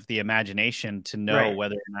of the imagination to know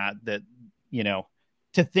whether or not that,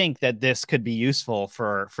 to think that this could be useful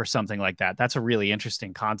for something like that. That's a really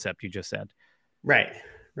interesting concept you just said. Right.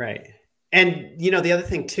 And, the other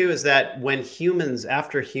thing too, is that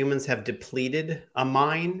after humans have depleted a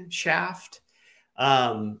mine shaft,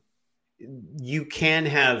 you can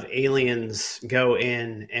have aliens go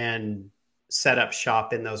in and set up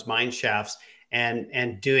shop in those mine shafts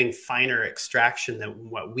and doing finer extraction than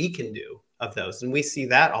what we can do of those. And we see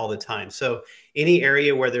that all the time. So any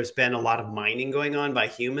area where there's been a lot of mining going on by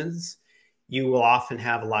humans, you will often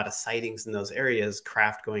have a lot of sightings in those areas,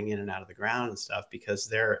 craft going in and out of the ground and stuff, because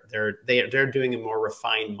they're doing a more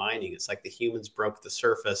refined mining. It's like the humans broke the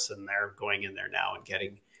surface and they're going in there now and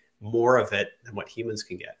getting more of it than what humans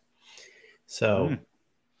can get. So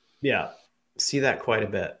yeah, see that quite a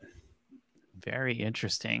bit. Very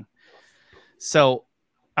interesting. So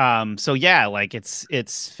yeah, like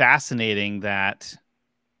it's fascinating that,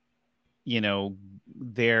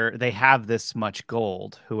 they have this much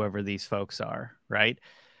gold, whoever these folks are, right?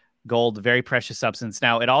 Gold, very precious substance.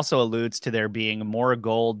 Now, it also alludes to there being more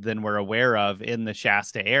gold than we're aware of in the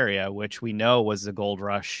Shasta area, which we know was the gold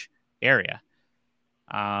rush area.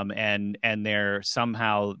 And they're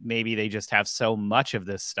somehow, maybe they just have so much of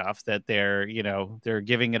this stuff that they're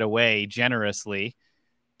giving it away generously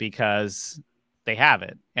because they have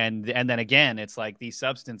it. And then again, it's like these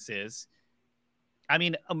substances, I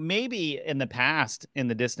mean, maybe in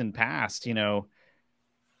the distant past,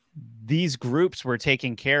 these groups were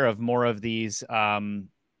taking care of more of these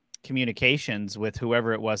communications with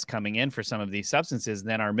whoever it was coming in for some of these substances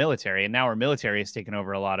than our military. And now our military has taken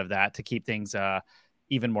over a lot of that to keep things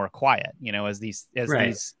even more quiet, as these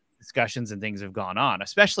discussions and things have gone on,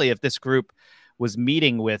 especially if this group was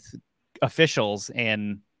meeting with officials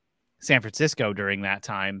in San Francisco during that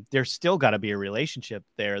time. There's still got to be a relationship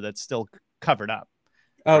there that's still covered up.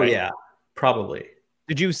 Oh, right? Yeah, probably.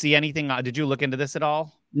 Did you see anything? Did you look into this at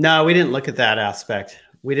all? No, we didn't look at that aspect.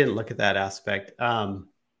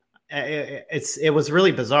 It was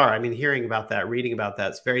really bizarre. I mean, hearing about that, reading about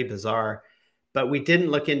that, it's very bizarre. But we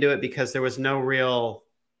didn't look into it because there was no real.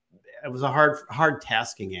 It was a hard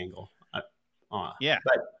tasking angle. Yeah,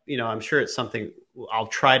 but I'm sure it's something I'll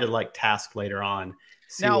try to task later on.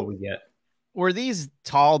 See what we get. Were these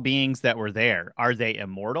tall beings that were there? Are they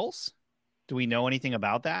immortals? Do we know anything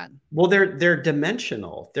about that? Well, they're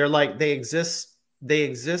dimensional. They exist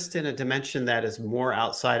in a dimension that is more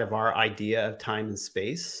outside of our idea of time and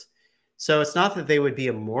space. So it's not that they would be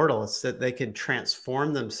immortal, it's that they can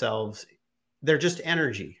transform themselves. They're just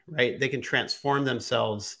energy, right? They can transform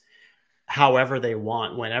themselves however they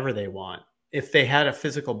want, whenever they want. If they had a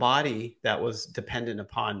physical body that was dependent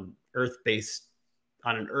upon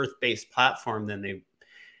on an earth-based platform, then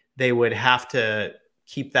they would have to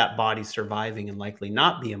keep that body surviving and likely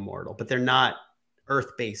not be immortal, but they're not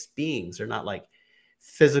earth-based beings. They're not like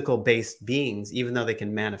physical-based beings, even though they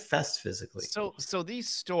can manifest physically. So these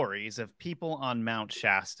stories of people on Mount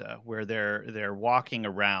Shasta, where they're walking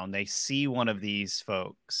around, they see one of these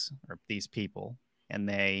folks or these people, and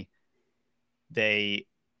they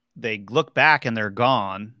look back and they're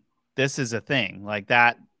gone. This is a thing like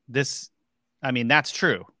that. I mean, that's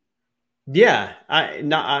true. Yeah,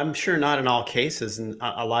 I'm sure not in all cases, and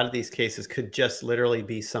a lot of these cases could just literally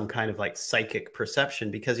be some kind of like psychic perception,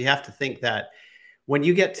 because you have to think that when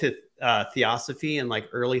you get to theosophy and like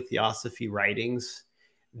early theosophy writings,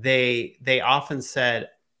 they often said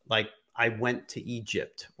like, I went to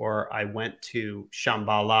Egypt, or I went to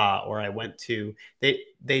Shambhala, or I went to,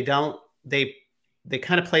 they don't they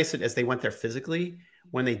kind of place it as they went there physically.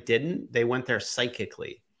 When they didn't, they went there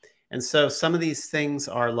psychically. And so some of these things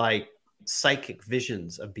are like psychic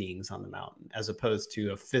visions of beings on the mountain, as opposed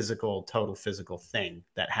to a physical, total physical thing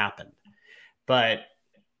that happened. But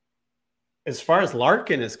as far as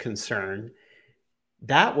Larkin is concerned,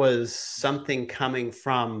 that was something coming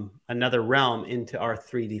from another realm into our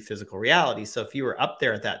 3D physical reality. So if you were up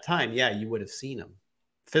there at that time, yeah, you would have seen him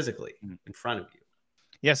physically in front of you.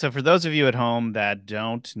 Yeah, so for those of you at home that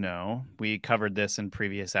don't know, we covered this in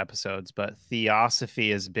previous episodes, but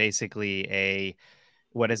theosophy is basically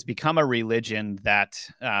what has become a religion that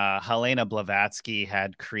Helena Blavatsky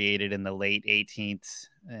had created in the late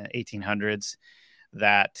 1800s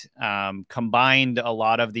that combined a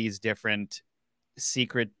lot of these different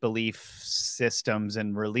secret belief systems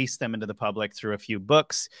and released them into the public through a few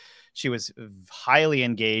books. She was highly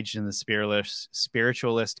engaged in the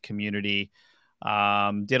spiritualist community,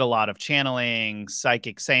 did a lot of channeling,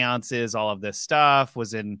 psychic seances, all of this stuff,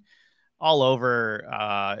 was in all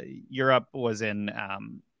over Europe, was in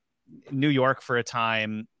New York for a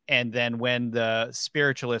time. And then when the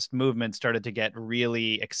spiritualist movement started to get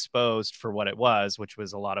really exposed for what it was, which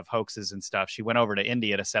was a lot of hoaxes and stuff, she went over to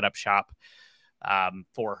India to set up shop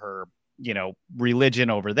for her, religion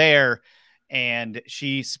over there. And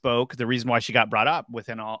she spoke. The reason why she got brought up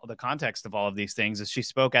within all the context of all of these things is she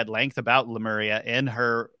spoke at length about Lemuria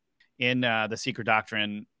in The Secret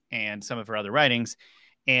Doctrine and some of her other writings.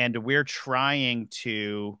 And we're trying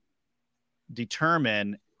to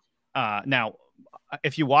determine now,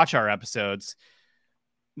 if you watch our episodes,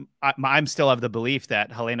 I'm still of the belief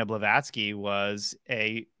that Helena Blavatsky was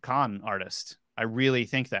a con artist. I really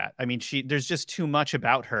think that. I mean, there's just too much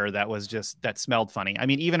about her that smelled funny. I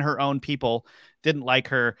mean, even her own people didn't like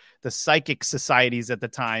her. The psychic societies at the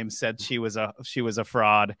time said she was a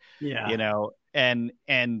fraud. Yeah. And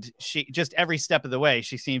she just every step of the way,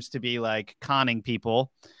 she seems to be like conning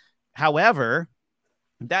people. However,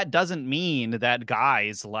 that doesn't mean that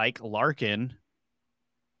guys like Larkin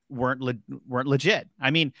weren't legit.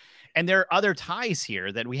 I mean, and there are other ties here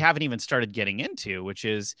that we haven't even started getting into, which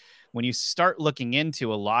is when you start looking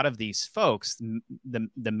into a lot of these folks,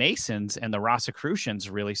 the Masons and the Rosicrucians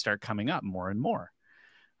really start coming up more and more,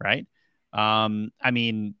 right? I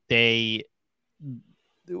mean,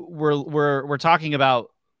 we're talking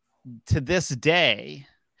about, to this day,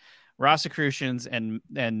 Rosicrucians and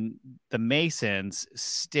the Masons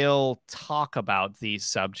still talk about these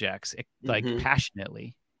subjects like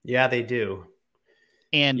passionately. Yeah, they do.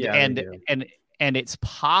 And it's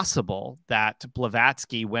possible that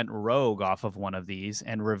Blavatsky went rogue off of one of these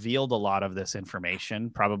and revealed a lot of this information,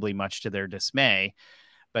 probably much to their dismay.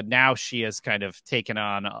 But now she has kind of taken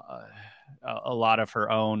on a lot of her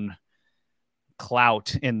own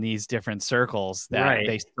clout in these different circles that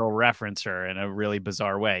they still reference her in a really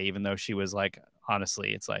bizarre way, even though she was like,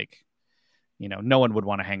 honestly, it's like, no one would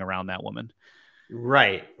want to hang around that woman.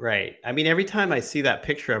 Right. I mean, every time I see that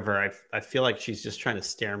picture of her, I feel like she's just trying to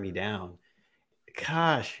stare me down.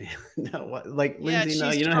 Gosh, no, like, yeah, Lindsay,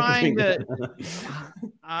 no, she's you're trying not to.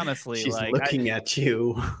 Honestly, she's like looking at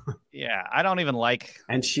you. Yeah, I don't even like.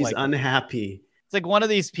 And she's unhappy. It's like one of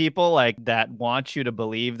these people like that want you to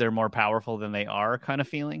believe they're more powerful than they are, kind of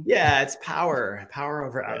feeling. Yeah, it's power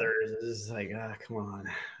over others. It's like, come on.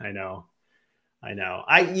 I know. I'm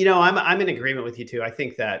in agreement with you too. I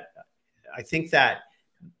think that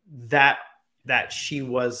she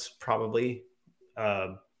was probably,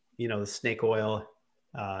 the snake oil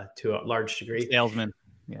to a large degree. Salesman.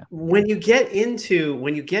 Yeah. When you get into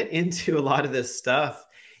a lot of this stuff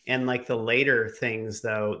and like the later things,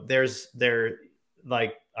 though, there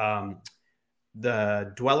like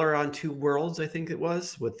the Dweller on Two Worlds, I think it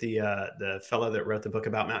was, with the fellow that wrote the book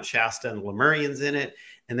about Mount Shasta and Lemurians in it,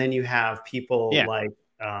 and then you have people like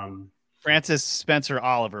Francis Spencer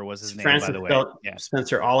Oliver was his name, by the way.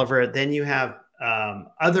 Spencer Oliver. Then you have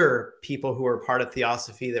other people who were part of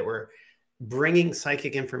Theosophy that were bringing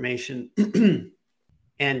psychic information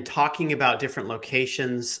and talking about different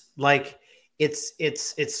locations. Like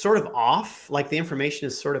it's sort of off, like the information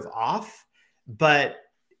is sort of off, but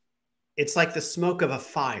it's like the smoke of a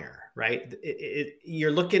fire, right?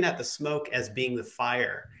 You're looking at the smoke as being the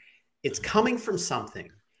fire. It's coming from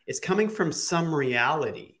something. It's coming from some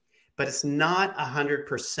reality, but it's not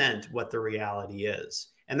 100% what the reality is.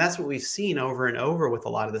 And that's what we've seen over and over with a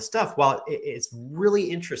lot of the stuff. While it's really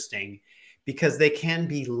interesting because they can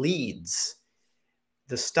be leads.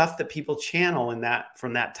 The stuff that people channel in that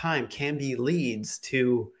from that time can be leads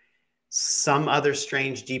to some other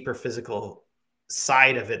strange, deeper physical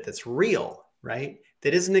side of it that's real, right?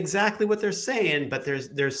 That isn't exactly what they're saying, but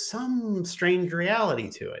there's some strange reality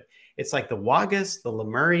to it. It's like the Wagas, the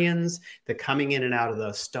Lemurians, the coming in and out of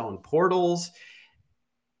the stone portals.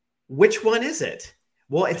 Which one is it?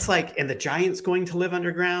 Well, it's like, and the giants going to live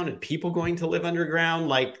underground and people going to live underground,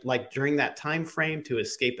 like during that time frame to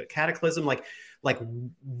escape a cataclysm. Like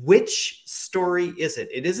which story is it?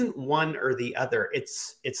 It isn't one or the other.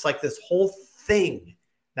 It's like this whole thing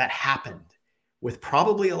that happened with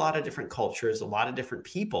probably a lot of different cultures, a lot of different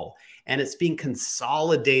people, and it's being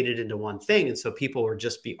consolidated into one thing. And so people will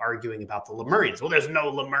just be arguing about the Lemurians. Well, there's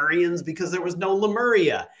no Lemurians because there was no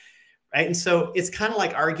Lemuria, right? And so it's kind of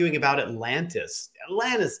like arguing about Atlantis.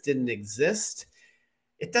 Atlantis didn't exist.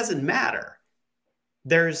 It doesn't matter.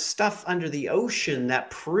 There's stuff under the ocean that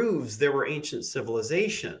proves there were ancient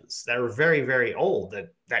civilizations that are very, very old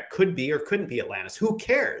that could be or couldn't be Atlantis. Who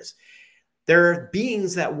cares? There are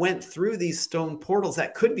beings that went through these stone portals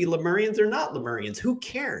that could be Lemurians or not Lemurians. Who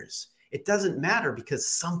cares? It doesn't matter because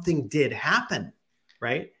something did happen,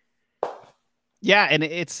 right? Yeah, and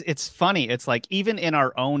it's funny. It's like even in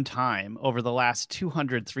our own time, over the last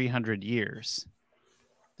 200, 300 years,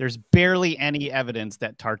 there's barely any evidence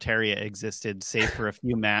that Tartaria existed, save for a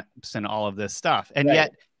few maps and all of this stuff. And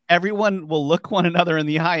yet everyone will look one another in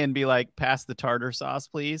the eye and be like, pass the tartar sauce,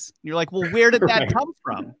 please. And you're like, well, where did that come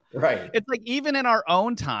from? Right. It's like even in our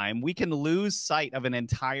own time, we can lose sight of an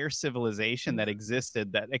entire civilization that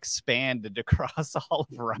existed that expanded across all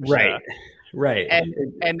of Russia. Right.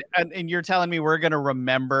 And you're telling me we're going to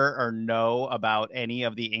remember or know about any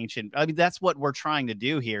of the ancient. I mean, that's what we're trying to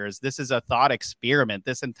do here. This is a thought experiment.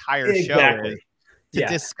 This entire show is to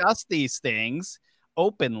discuss these things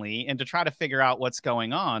openly and to try to figure out what's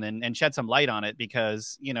going on and shed some light on it,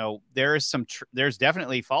 because, you know, there's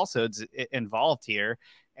definitely falsehoods involved here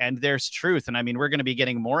and there's truth. And I mean, we're going to be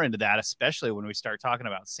getting more into that, especially when we start talking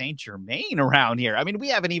about Saint Germain around here. I mean, we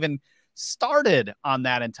haven't even started on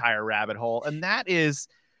that entire rabbit hole, and that is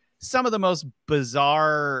some of the most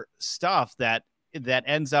bizarre stuff that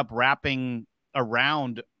ends up wrapping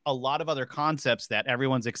around a lot of other concepts that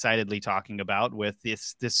everyone's excitedly talking about, with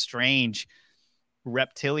this strange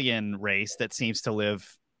reptilian race that seems to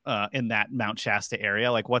live in that Mount Shasta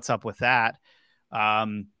area. Like, what's up with that?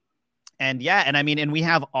 And I mean, and we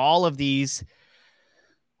have all of these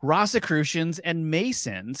Rosicrucians and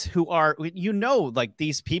Masons who are, you know, like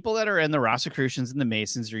these people that are in the Rosicrucians and the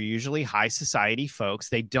Masons are usually high society folks.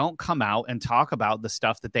 They don't come out and talk about the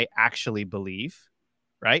stuff that they actually believe,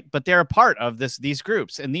 right? But they're a part of these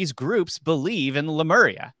groups, and these groups believe in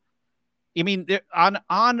Lemuria. I mean, on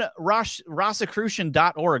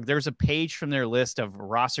Rosicrucian.org, there's a page from their list of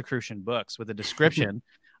Rosicrucian books with a description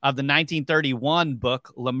of the 1931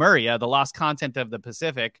 book Lemuria, The Lost Content of the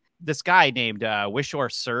Pacific. This guy named Wishor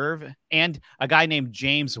Serve and a guy named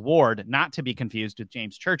James Ward, not to be confused with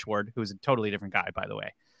James Churchward, who's a totally different guy, by the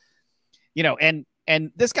way. You know, and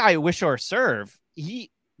this guy Wishor Serve,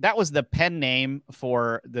 that was the pen name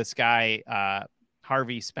for this guy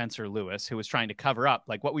Harvey Spencer Lewis, who was trying to cover up,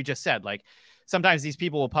 like what we just said. Like, sometimes these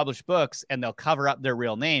people will publish books and they'll cover up their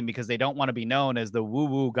real name because they don't want to be known as the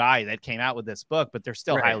woo-woo guy that came out with this book, but they're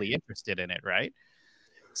still highly interested in it, right?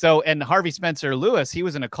 So, and Harvey Spencer Lewis, he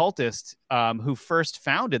was an occultist who first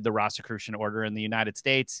founded the Rosicrucian Order in the United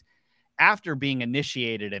States after being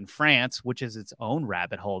initiated in France, which is its own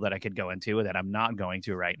rabbit hole that I could go into that I'm not going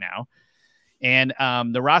to right now. And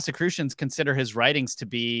the Rosicrucians consider his writings to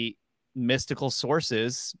be mystical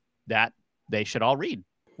sources that they should all read.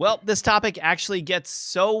 Well, this topic actually gets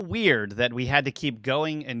so weird that we had to keep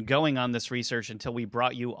going and going on this research until we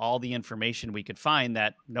brought you all the information we could find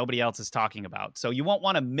that nobody else is talking about. So you won't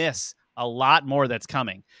want to miss a lot more that's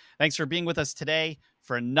coming. Thanks for being with us today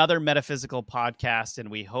for another Metaphysical podcast,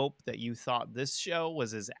 and we hope that you thought this show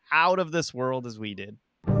was as out of this world as we did.